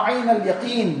لَتَرَوُنَّهَا عَيْنَ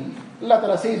الْيَقِينِ. Allah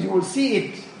Ta'ala says you will see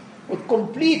it with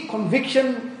complete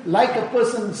conviction, like a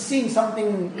person seeing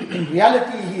something in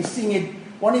reality, he is seeing it.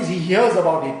 One is he hears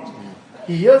about it.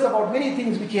 He hears about many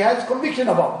things which he has conviction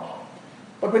about.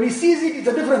 But when he sees it, it's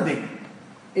a different thing.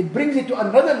 It brings it to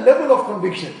another level of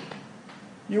conviction.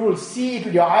 You will see it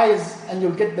with your eyes and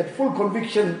you'll get that full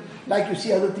conviction like you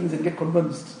see other things and get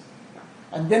convinced.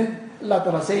 And then Allah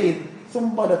Ta'ala says,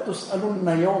 ثُمَّ لَتُسْأَلُنَّ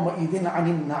يَوْمَئِذٍ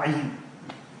عَنِ النَّعِيمِ.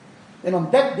 Then on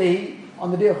that day,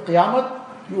 on the day of Qiyamah,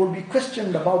 you will be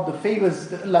questioned about the favors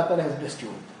that Allah Ta'ala has blessed you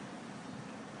with.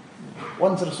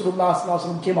 Once Rasulullah Sallallahu Alaihi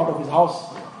Wasallam came out of his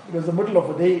house, it was the middle of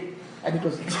the day and it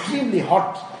was extremely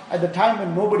hot at the time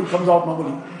when nobody comes out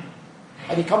normally.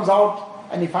 And he comes out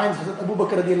and he finds Hazrat Abu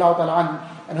Bakr radiallahu ta'ala an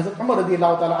and Hazrat Umar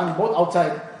radiallahu ta'ala an both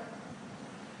outside.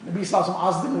 Nabi Sallallahu Alaihi Wasallam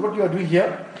asked them, what you are doing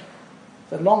here?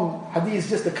 The long hadith,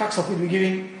 just the crux of it we're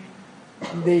giving.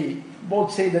 And they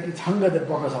both say that it's hunger that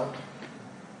brought us out.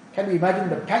 Can we imagine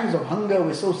the pangs of hunger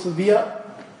were so severe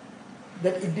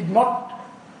that it did not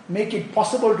make it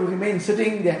possible to remain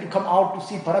sitting. They had to come out to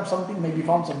see perhaps something may be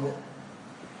found somewhere.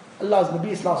 Allah's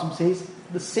Nabi Sallallahu Alaihi Wasallam says,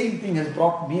 the same thing has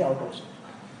brought me out also.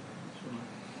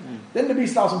 Then Nabi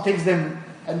Sallallahu Alaihi Wasallam takes them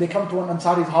and they come to an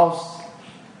Ansari's house.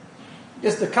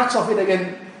 Just the crux of it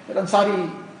again, that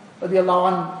Ansari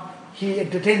radiallahu anh, he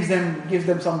entertains them, gives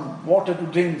them some water to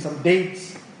drink, some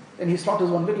dates. Then he slaughters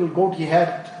one little goat he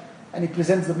had and he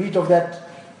presents the meat of that.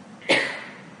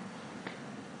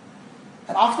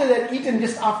 And after that, eaten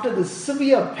just after the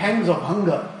severe pangs of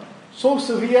hunger, so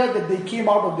severe that they came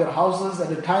out of their houses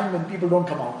at a time when people don't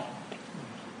come out.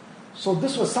 So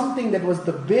this was something that was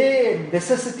the bare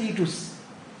necessity to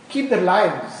keep their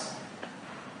lives.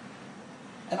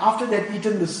 And after they had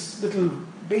eaten this little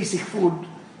basic food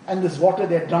and this water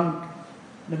they had drunk,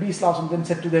 Nabi Sallallahu Alaihi Wasallam then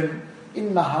said to them,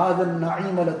 إِنَّ هَذَا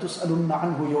النَّعِيمَ لَتُسْأَلُنَّ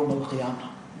عَنْهُ يَوْمَ الْقِيَامَةِ.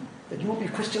 That you will be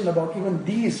questioned about even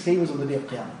these favors on the day of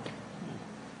Qiyamah.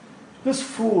 This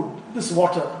food, this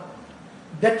water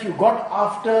that you got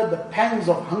after the pangs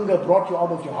of hunger brought you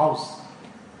out of your house.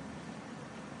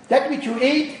 That which you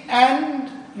ate and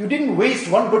you didn't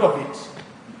waste one bit of it.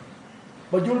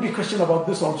 But you will be questioned about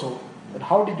this also. That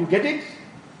how did you get it?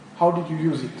 How did you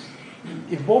use it?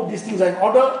 If both these things are in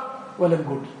order, well and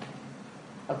good.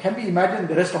 Now can we imagine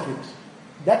the rest of it?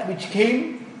 That which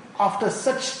came after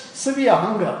such severe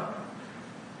hunger.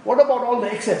 What about all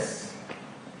the excess?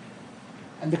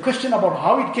 And the question about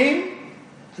how it came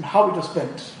and how it was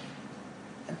spent.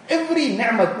 And every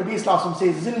ni'mat, Nabi Sallallahu Alaihi Wasallam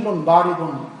says, Zillun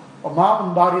baridun or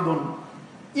ma'un baridun.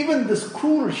 Even this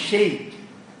cool shade,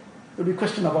 there will be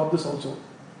question about this also.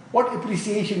 What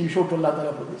appreciation you show to Allah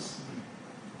Ta'ala for this?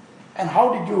 And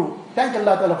how did you thank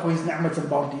Allah Ta'ala for His ni'mats and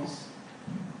bounties?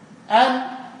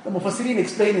 And the Mufassirin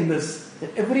explain in this,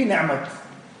 that every ni'mat,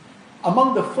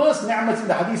 among the first ni'mats in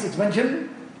the hadith it's mentioned,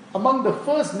 among the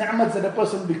first ni'mats that a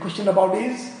person will be questioned about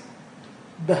is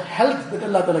the health that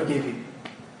Allah Ta'ala gave him.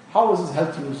 How was his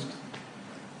health used?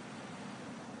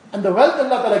 And the wealth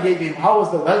Allah Ta'ala gave him, how was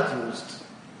the wealth used?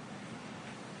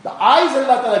 The eyes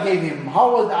Allah Ta'ala gave him,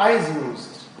 how were the eyes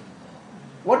used?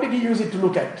 What did he use it to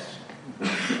look at?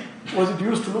 Was it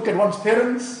used to look at one's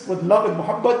parents with love and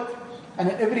muhabbat, and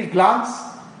at every glance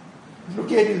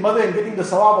looking at his mother and getting the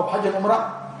sawab of Hajj and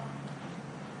Umrah?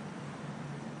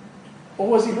 Or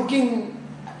was he looking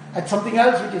at something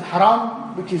else which is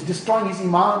haram, which is destroying his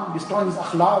iman, destroying his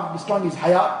akhlaq, destroying his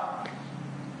haya?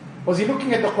 Was he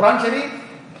looking at the Quran Sharif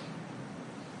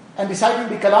and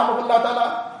reciting the kalam of Allah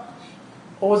Ta'ala?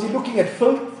 Or was he looking at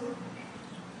filth?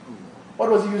 What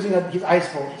was he using his eyes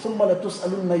for? ثُمَّ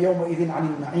لَتُسْأَلُنَّ يَوْمَئِذٍ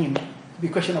عَنِ النَّعِيمِ. Be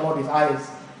questioned about his eyes.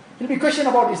 He'll be questioned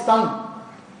about his tongue.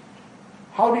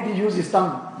 How did he use his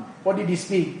tongue? What did he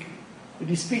speak? Did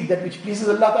he speak that which pleases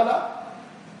Allah Ta'ala?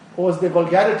 Or was there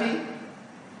vulgarity?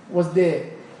 Was there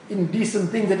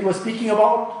indecent things that he was speaking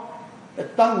about? The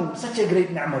tongue, such a great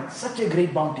ni'mat, such a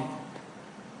great bounty.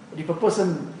 But if a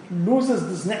person loses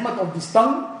this ni'mat of this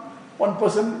tongue, one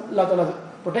person, Allah Ta'ala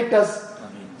protect us,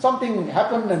 something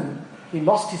happened and he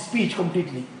lost his speech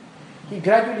completely. He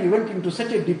gradually went into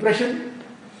such a depression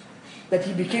that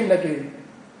he became like a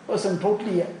person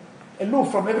totally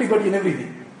aloof from everybody and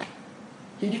everything.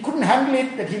 He couldn't handle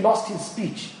it that he lost his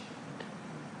speech.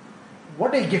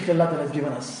 What a gift Allah Ta'ala has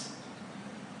given us.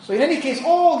 So in any case,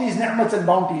 all these ni'mats and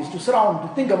bounties, to surround,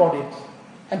 to think about it,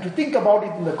 and to think about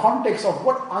it in the context of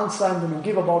what answer I'm going to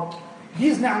give about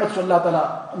these ni'mats to Allah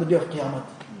Ta'ala on the day of Qiyamah.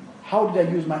 How did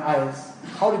I use my eyes?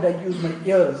 How did I use my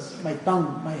ears, my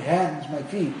tongue, my hands, my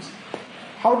feet?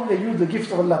 How did I use the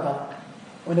gifts of Allah Ta'ala?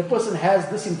 When a person has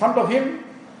this in front of him,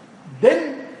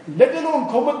 then let alone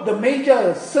commit the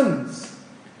major sins,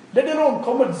 let alone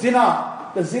commit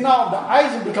zina, the zina of the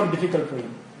eyes will become difficult for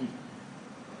him.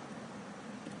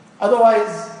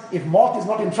 Otherwise, if maut is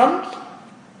not in front,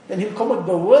 then he'll commit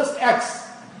the worst acts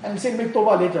and say, make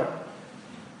tawbah later.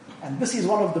 And this is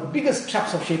one of the biggest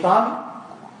traps of shaitan.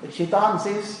 That shaitan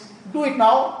says, do it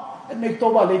now and make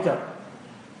tawbah later.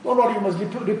 Don't worry, you must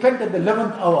repent at the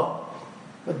 11th hour.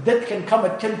 But death can come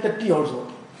at 10:30 also.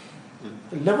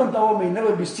 The 11th hour may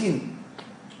never be seen.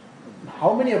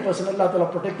 How many a person Allah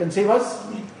Ta'ala protect and save us?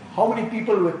 How many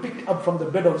people were picked up from the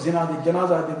bed of zina? The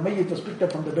janazah, the mayyit was picked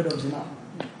up from the bed of zina.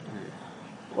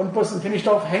 One person finished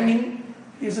off hanging.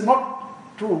 This is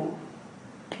not true.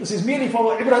 This is merely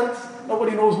for ibrat.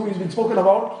 Nobody knows who is being spoken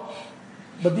about.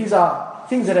 But these are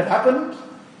things that have happened,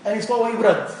 and it's for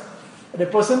ibrat. But a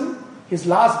person, his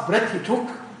last breath he took,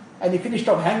 and he finished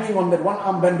off hanging on that one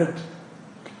arm bandit.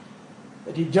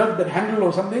 That he jerked that handle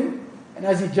or something, and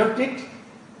as he jerked it,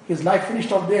 his life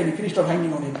finished off there, and he finished off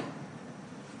hanging on it.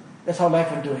 That's how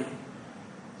life went away.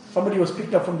 Somebody was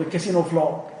picked up from the casino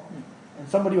floor, and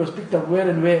somebody was picked up where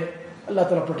and where. Allah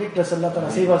Ta'ala protect us, Allah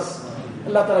Ta'ala save us.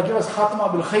 Allah Ta'ala give us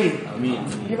khatma bil khair.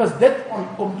 Ameen. Give us death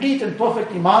on complete and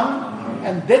perfect iman,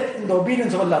 and death in the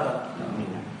obedience of Allah Ta'ala.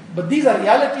 But these are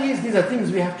realities, these are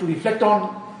things we have to reflect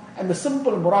on. And the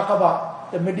simple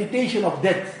muraqabah, the meditation of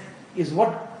death, is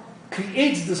what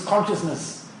creates this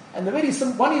consciousness. And the very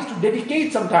simple one is to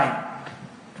dedicate some time.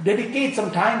 To dedicate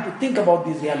some time to think about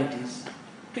these realities.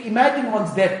 To imagine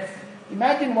one's death.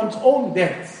 Imagine one's own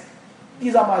death.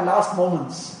 These are my last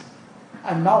moments.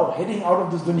 I'm now heading out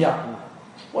of this dunya.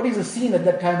 What is the scene at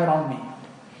that time around me?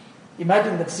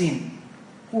 Imagine that scene.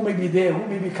 Who may be there, who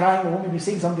may be crying, who may be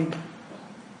saying something.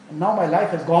 And now my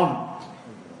life has gone.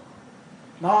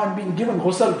 Now I'm being given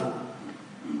ghusl to.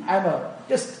 I'm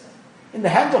just in the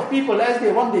hands of people as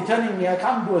they want, they're telling me I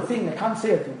can't do a thing, I can't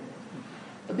say a thing.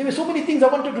 But there were so many things I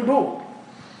wanted to do.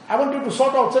 I wanted to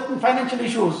sort out certain financial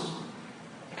issues.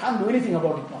 I can't do anything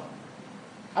about it now.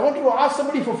 I wanted to ask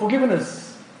somebody for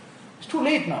forgiveness. It's too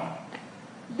late now.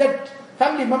 That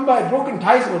family member I'd broken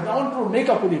ties with, I wanted to make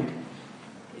up with him.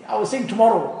 I was saying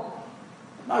tomorrow.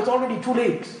 Now it's already too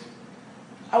late.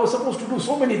 I was supposed to do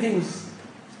so many things.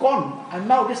 It's gone. I'm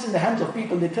now just in the hands of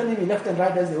people. They're telling me left and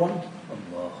right as they want.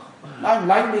 Now I'm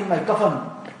lying in my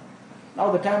coffin.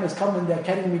 Now the time has come and they're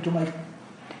carrying me to my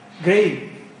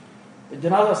grave. The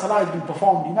janazah salah has been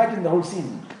performed. Imagine the whole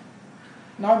scene.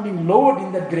 Now I'm being lowered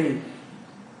in that grave.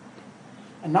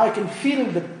 And now I can feel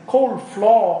the cold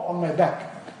floor on my back.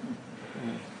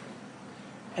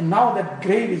 And now that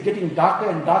grave is getting darker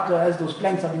and darker as those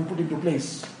planks are being put into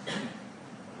place.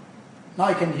 Now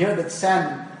I can hear that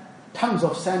sand, tons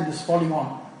of sand is falling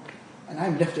on. And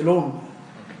I'm left alone.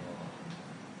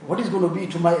 What is going to be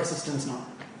to my assistance now?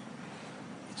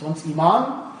 It's one's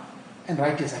iman and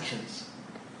righteous actions.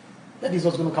 That is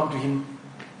what's going to come to him.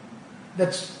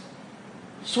 That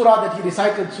surah that he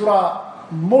recited, surah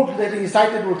mulk that he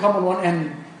recited will come on one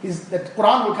end. That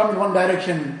Quran will come in one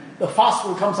direction. The fast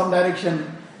will come some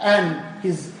direction. And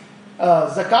his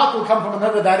zakat will come from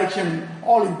another direction.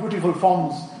 All in beautiful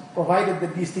forms. Provided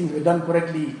that these things were done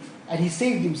correctly. And he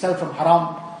saved himself from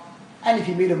haram. And if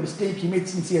he made a mistake, he made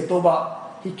sincere tawbah.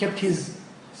 He kept his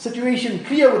situation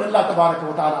clear with Allah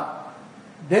wa ta'ala.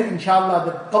 Then inshallah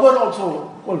the qabr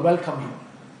also will welcome him.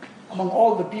 Among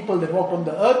all the people that walked on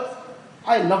the earth,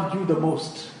 I loved you the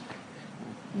most.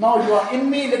 Now you are in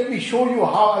me, let me show you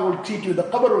how I will treat you. The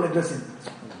qabr will address him.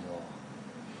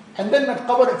 And then that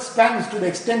qabr expands to the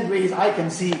extent where his eye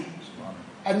can see.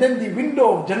 And then the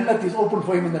window of Jannat is open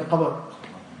for him in that qabr.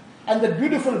 And the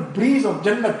beautiful breeze of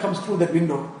Jannat comes through that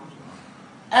window.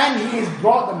 And he is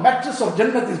brought, the mattress of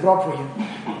Jannat is brought for him.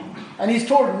 And he's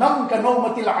told, Nam ka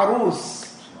nawmatil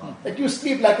arus, that you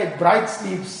sleep like a bride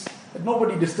sleeps, that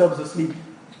nobody disturbs the sleep.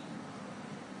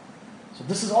 So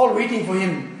this is all waiting for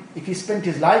him if he spent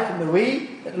his life in the way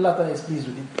that Allah Ta'ala is pleased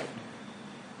with him.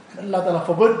 And Allah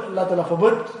Ta'ala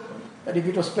forbid that if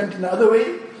it was spent in the other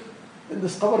way, then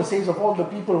this qabr says of all the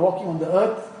people walking on the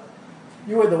earth,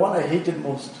 you were the one I hated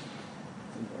most.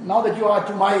 Now that you are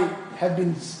have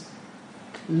been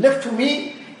left to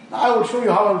me, I will show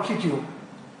you how I will treat you.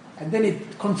 And then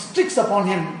it constricts upon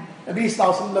him. Nabi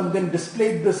Sallallahu Alaihi Wasallam then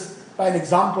displayed this by an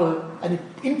example, and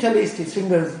he interlaced his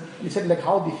fingers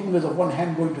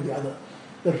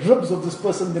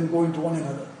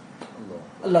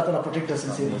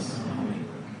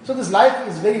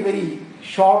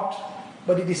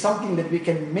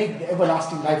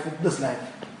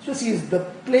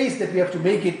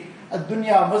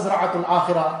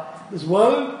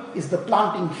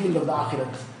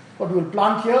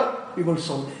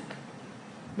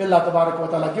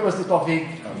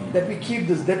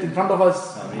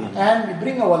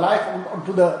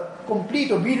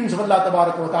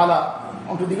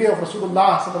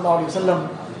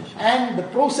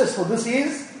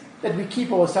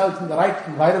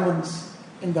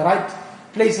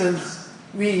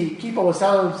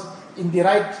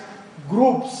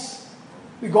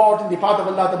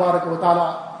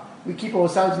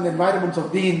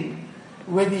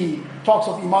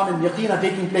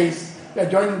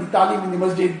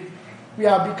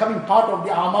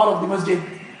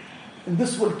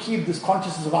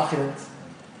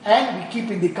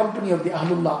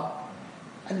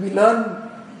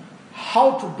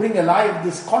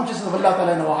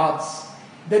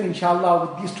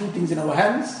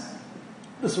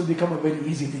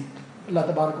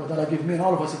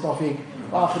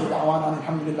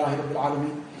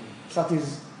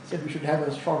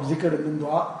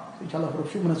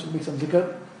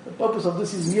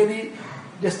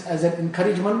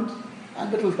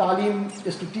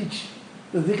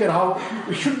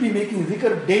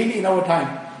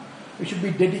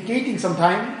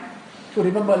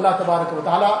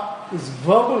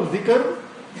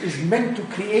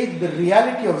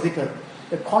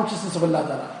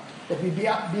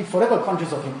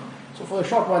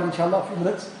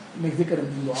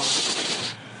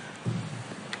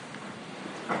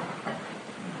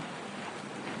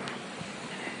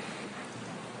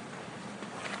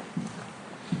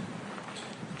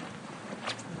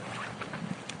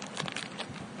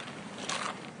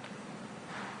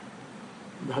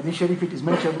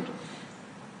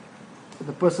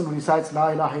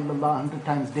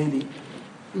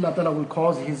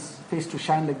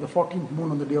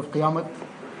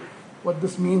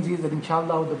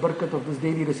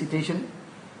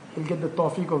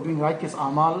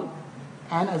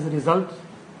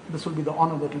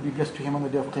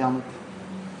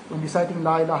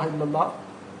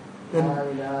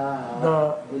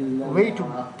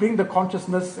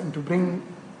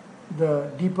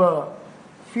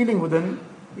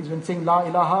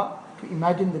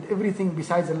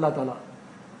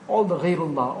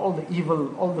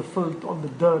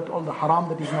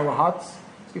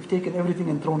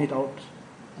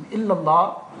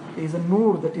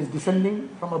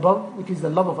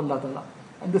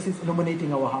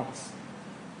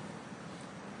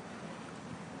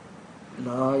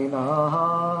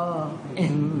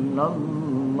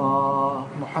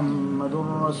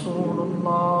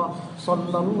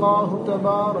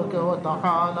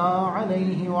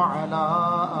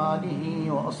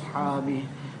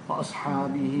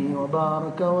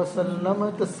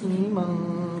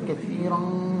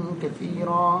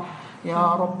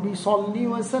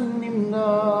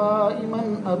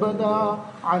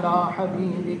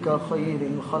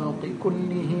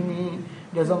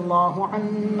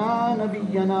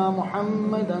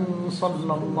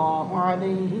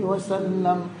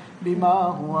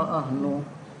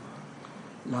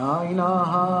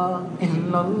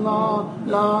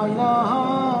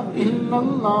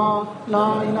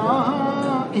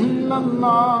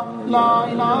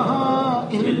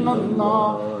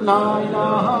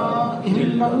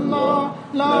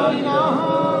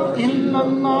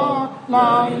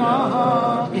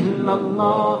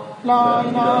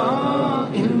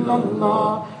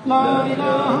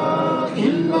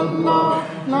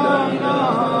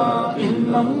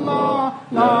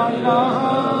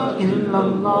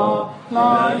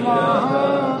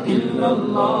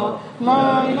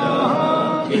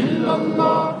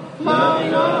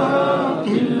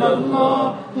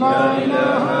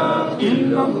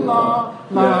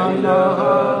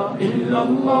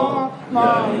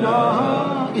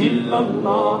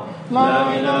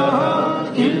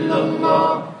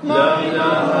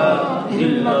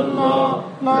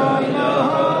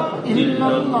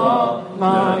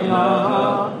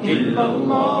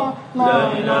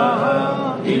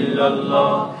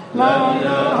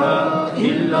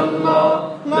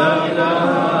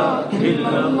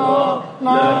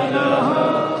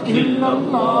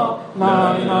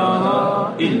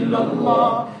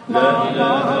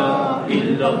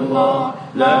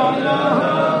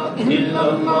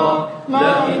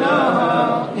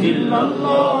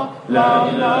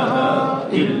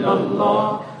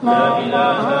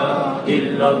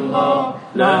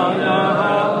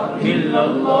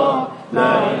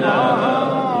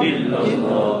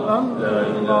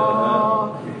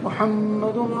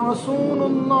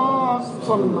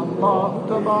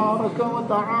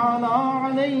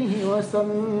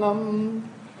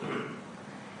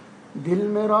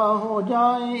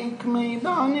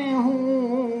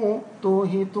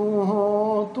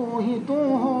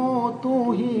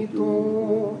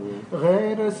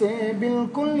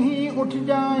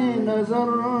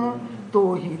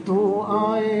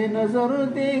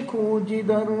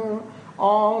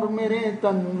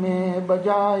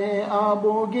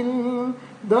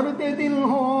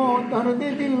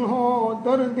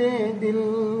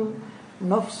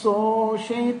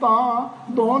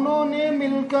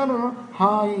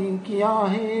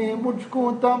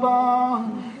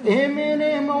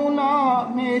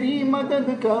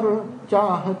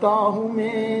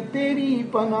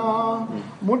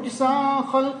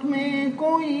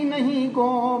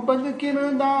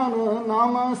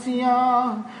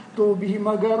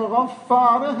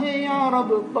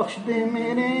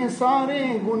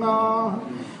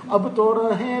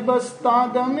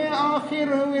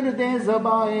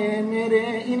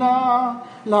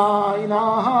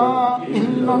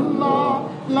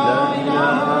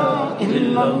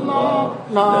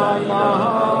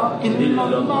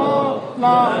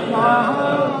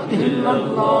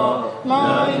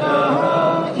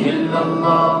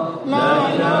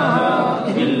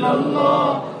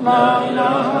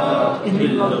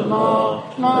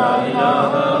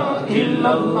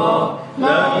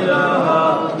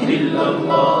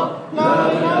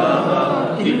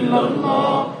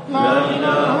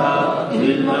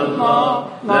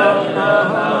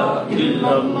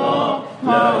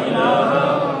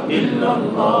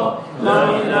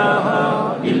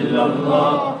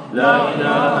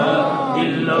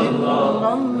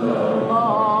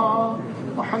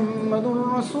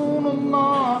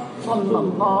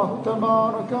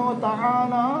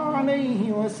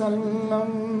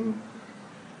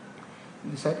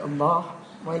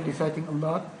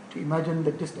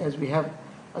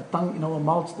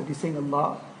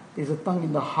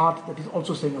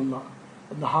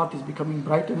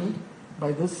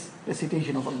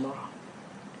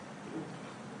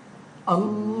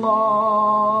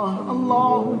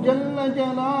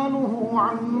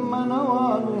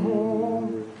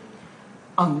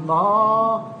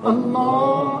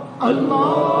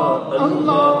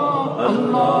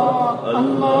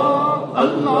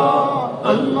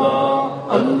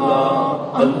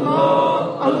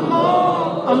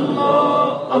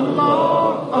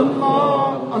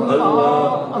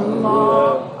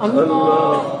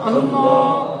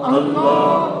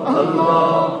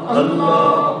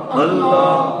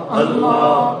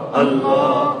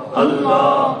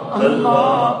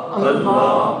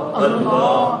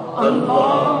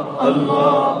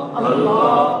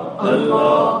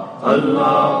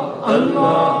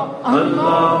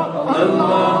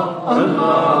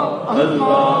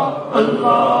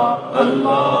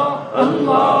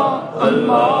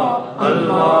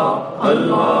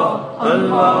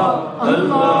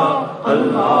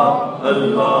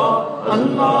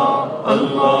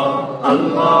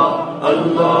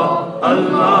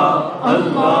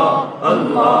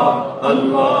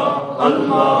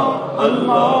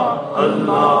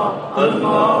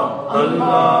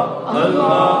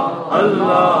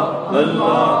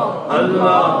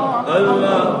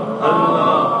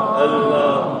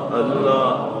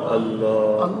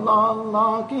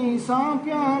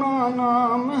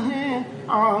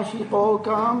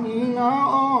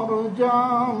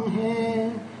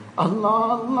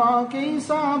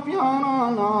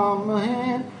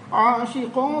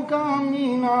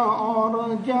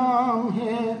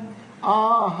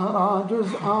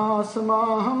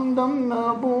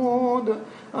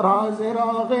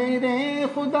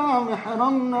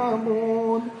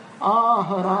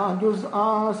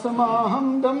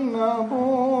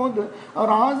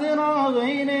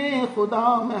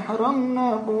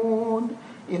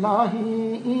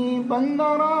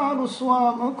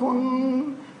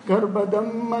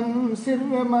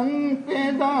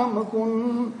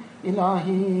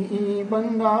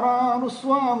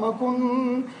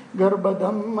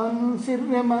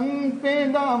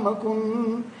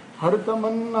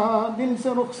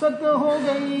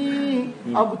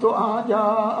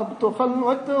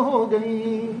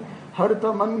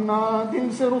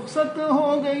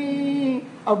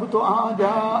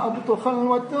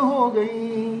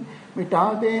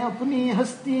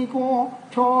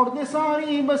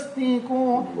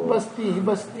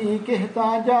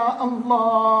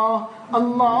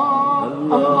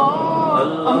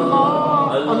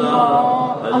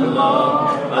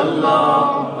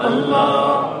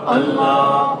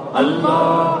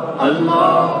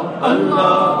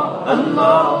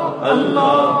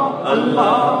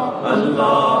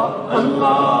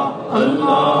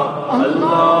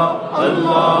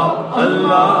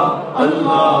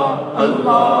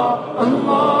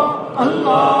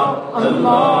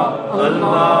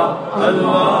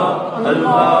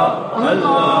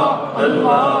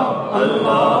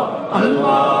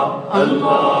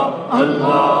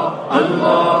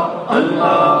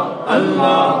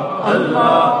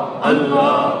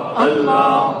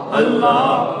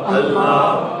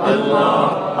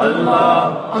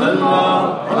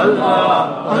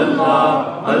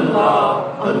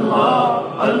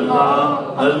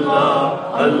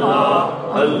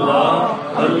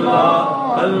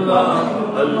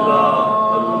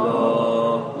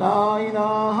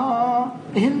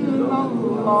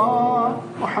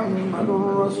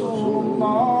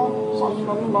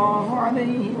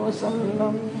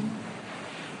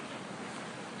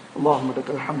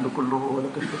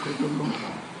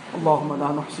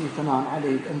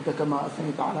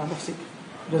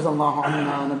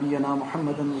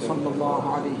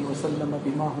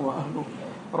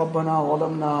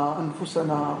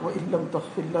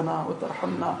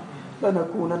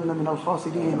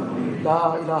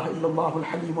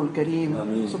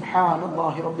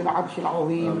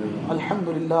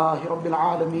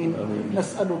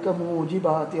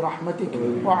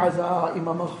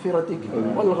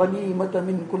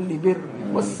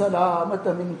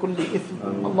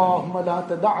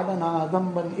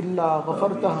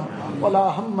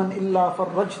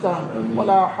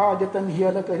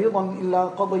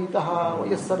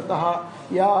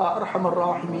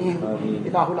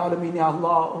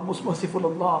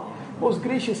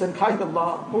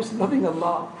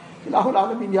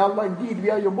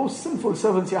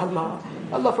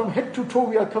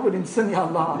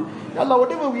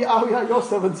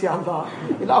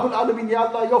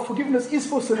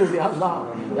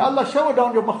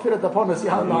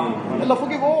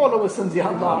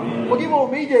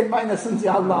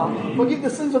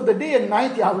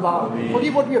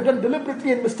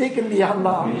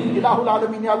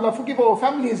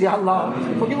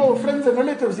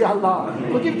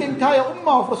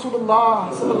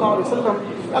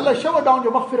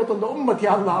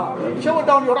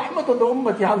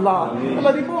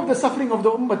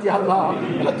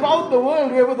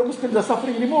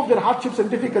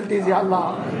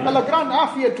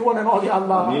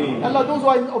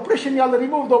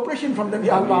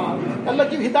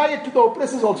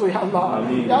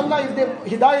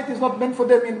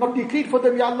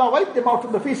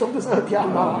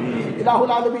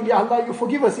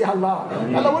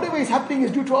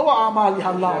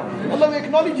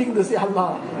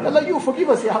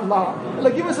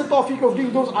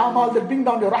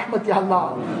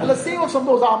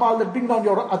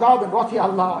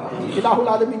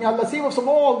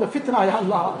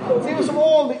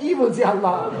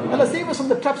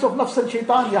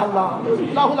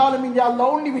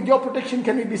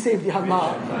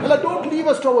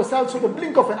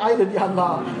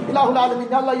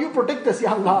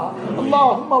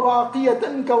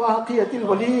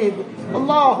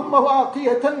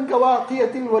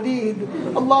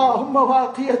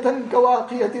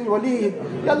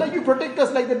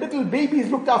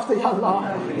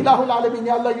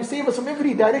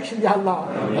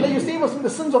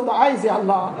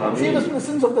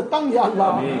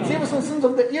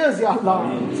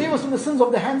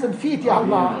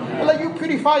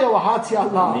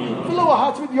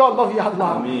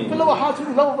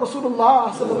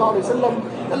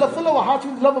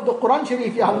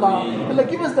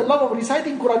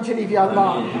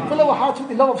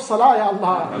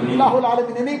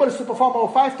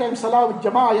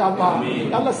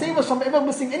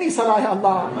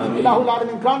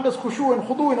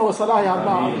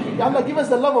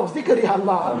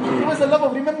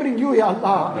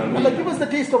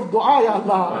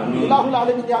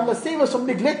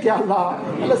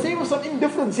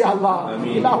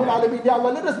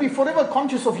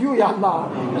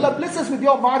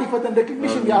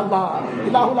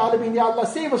Ilahul Alameen, Ya Allah,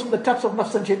 save us from the traps of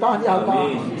nafs and shaitan, Ya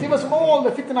Allah. Save us from all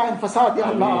the fitna and fasad, Ya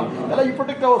Allah. Ya Allah, you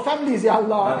protect our families, Ya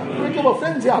Allah. Protect our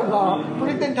friends, Ya Allah.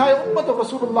 Protect the entire ummah of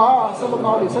Rasulullah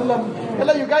sallallahu alayhi wa sallam. Ya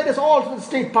Allah, you guide us all to the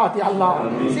straight path, Ya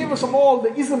Allah. Save us from all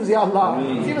the isms, Ya Allah.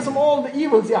 Save us from all the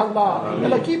evils, Ya Allah. Ya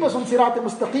Allah, keep us on Sirat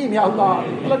al-Mustaqim, Ya Allah.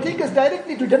 Ya Allah, take us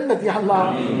directly to Jannat, Ya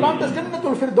Allah. Grant us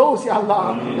Jannatul Firdaus, Ya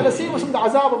Allah. Ya Allah, save us from the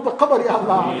azab of the qabr, Ya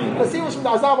Allah. Ya Allah, save us from the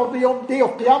azab of the day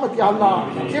of Qiyamah, Ya Allah.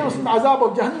 Save us from the azab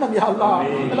of Jahannam, Ya Allah.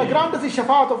 Ya Allah, grant us the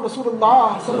shafaat of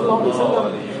Rasulullah sallallahu alayhi wa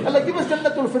sallam. Ya Allah, give us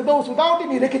Jannatul Firdaus without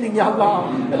any reckoning, Ya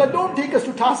Allah. Ya Allah, don't take us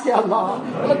to task, Ya Allah.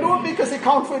 Ya Allah, don't make us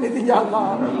account for anything, Ya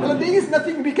Allah. Ya Allah, there is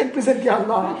nothing we can present, Ya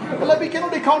Allah. Ya Allah, we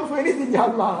cannot account for anything, Ya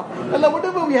Allah. Ya Allah,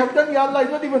 whatever we have done, Ya Allah,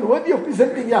 is not even worthy of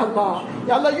presenting, Ya Allah.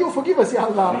 Ya Allah, you forgive us, Ya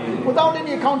Allah. Without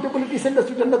any accountability, send us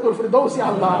to Jannatul Firdaus, Ya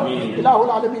Allah. Ilahul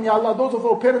Alameen, Ya Allah, those of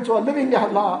our parents who are living, Ya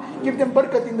Allah, give them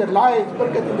barakat in their lives,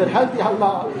 barakat in their health, Ya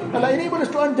Allah. Ya Allah, enable us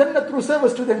to earn Jannat through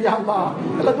service to them, Ya Allah.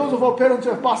 Ya Allah, those of our parents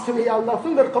who have passed away, Ya Allah,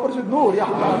 fill their qabrs with noor, Ya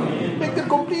Allah. Make them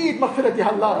complete maghfirat, Ya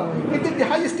Allah. Make them the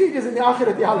highest stages in the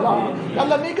akhirat, Ya Allah. Ya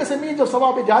Allah, make us a means of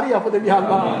sawab jariyah for them, Ya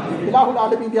Allah. Ilahul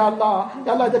Alameen, Ya Allah.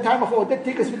 Ya Allah, at the time of our death,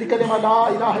 take us with the kalima La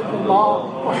ilaha illallah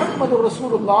Muhammadur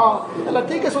Rasulullah. Ya Allah,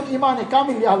 take us on iman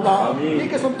kamil, Ya Allah.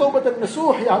 Take us on tawbat and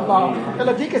nasuh, Ya Allah. Ya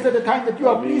Allah, take us at the time that you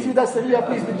are pleased with us and we are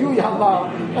pleased with you, Ya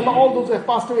Allah. Ya Allah, all those who have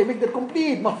passed away, make their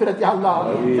complete maghfirat, Ya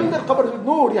Allah. Fill their qabrs with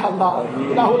noor, Ya Allah.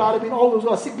 Ilahul Alameen, all those who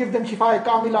are sick, give them shifa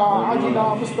kamila,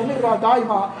 ajila, mustamirra,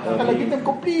 daima. Ya Allah, give them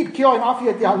complete cure and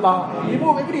afiyat, Ya Allah.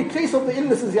 Remove every trace of the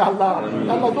illnesses, Ya Allah.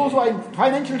 Ya Allah, those who are in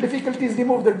financial difficulties,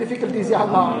 remove their difficulties, Ya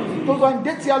Allah. Those who are in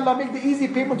debts, Ya Allah, make the easy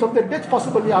payments of their debts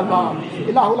possible, Ya Allah.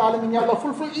 Ilahul Alameen, Ya Allah,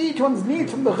 fulfill each one's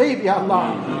needs from the ghaib, Ya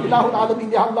Allah. Ilahul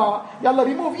Alameen, Ya Allah. Ya Allah,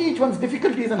 remove each one's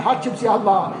difficulties and hardships, Ya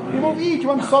Allah. Remove each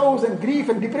one's sorrows and grief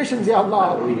and depressions, Ya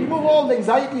Allah. Remove all the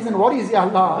anxieties and worries, Ya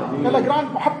Allah. Ya Allah,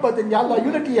 grant muhabbat and Ya Allah,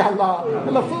 unity, Ya Allah. Ya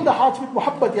Allah, fill the hearts with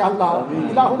muhabbat, Ya Allah.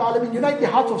 Ilahul Alameen, unite the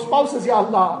hearts of spouses, Ya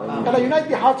Allah. Ya Allah, unite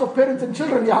the hearts of parents and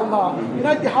children, Ya Allah.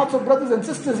 Unite the hearts of brothers and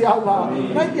sisters, Ya Allah.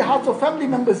 Unite the hearts of family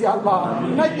members, Ya Allah.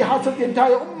 Unite the hearts of the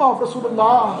entire ummah of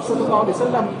Rasulullah sallallahu alayhi wa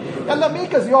sallam. Ya Allah,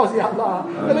 make us yours, Ya Allah.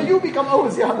 Ya Allah, you become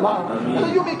ours, Ya Allah. Ya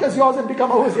Allah, you make us yours and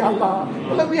become ours, Ya Allah.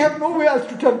 Ya Allah, we have nowhere else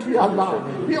to turn to, Ya Allah.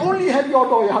 We only have your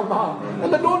door, Ya Allah. Ya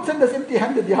Allah, don't send us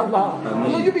empty-handed, Ya Allah. Ya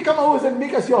Allah, you become ours and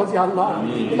make us yours, Ya Allah.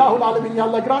 Ilahul Alameen, Ya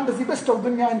Allah, grant us the best of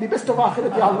dunya and the best of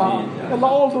akhirat, Ya Allah. Ya Allah,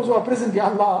 all those who are present, Ya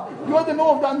Allah. You are the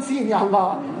know of the unseen, Ya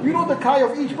Allah. You know the cry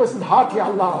of each person's heart, Ya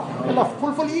Allah. Ya Allah,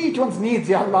 fulfill each one's needs,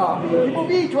 Ya Allah.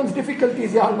 Remove each one's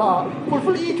difficulties, Ya Allah.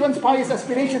 Fulfill each one's pious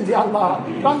aspirations, Ya Allah.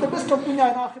 Grant the best of dunya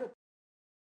and akhirat.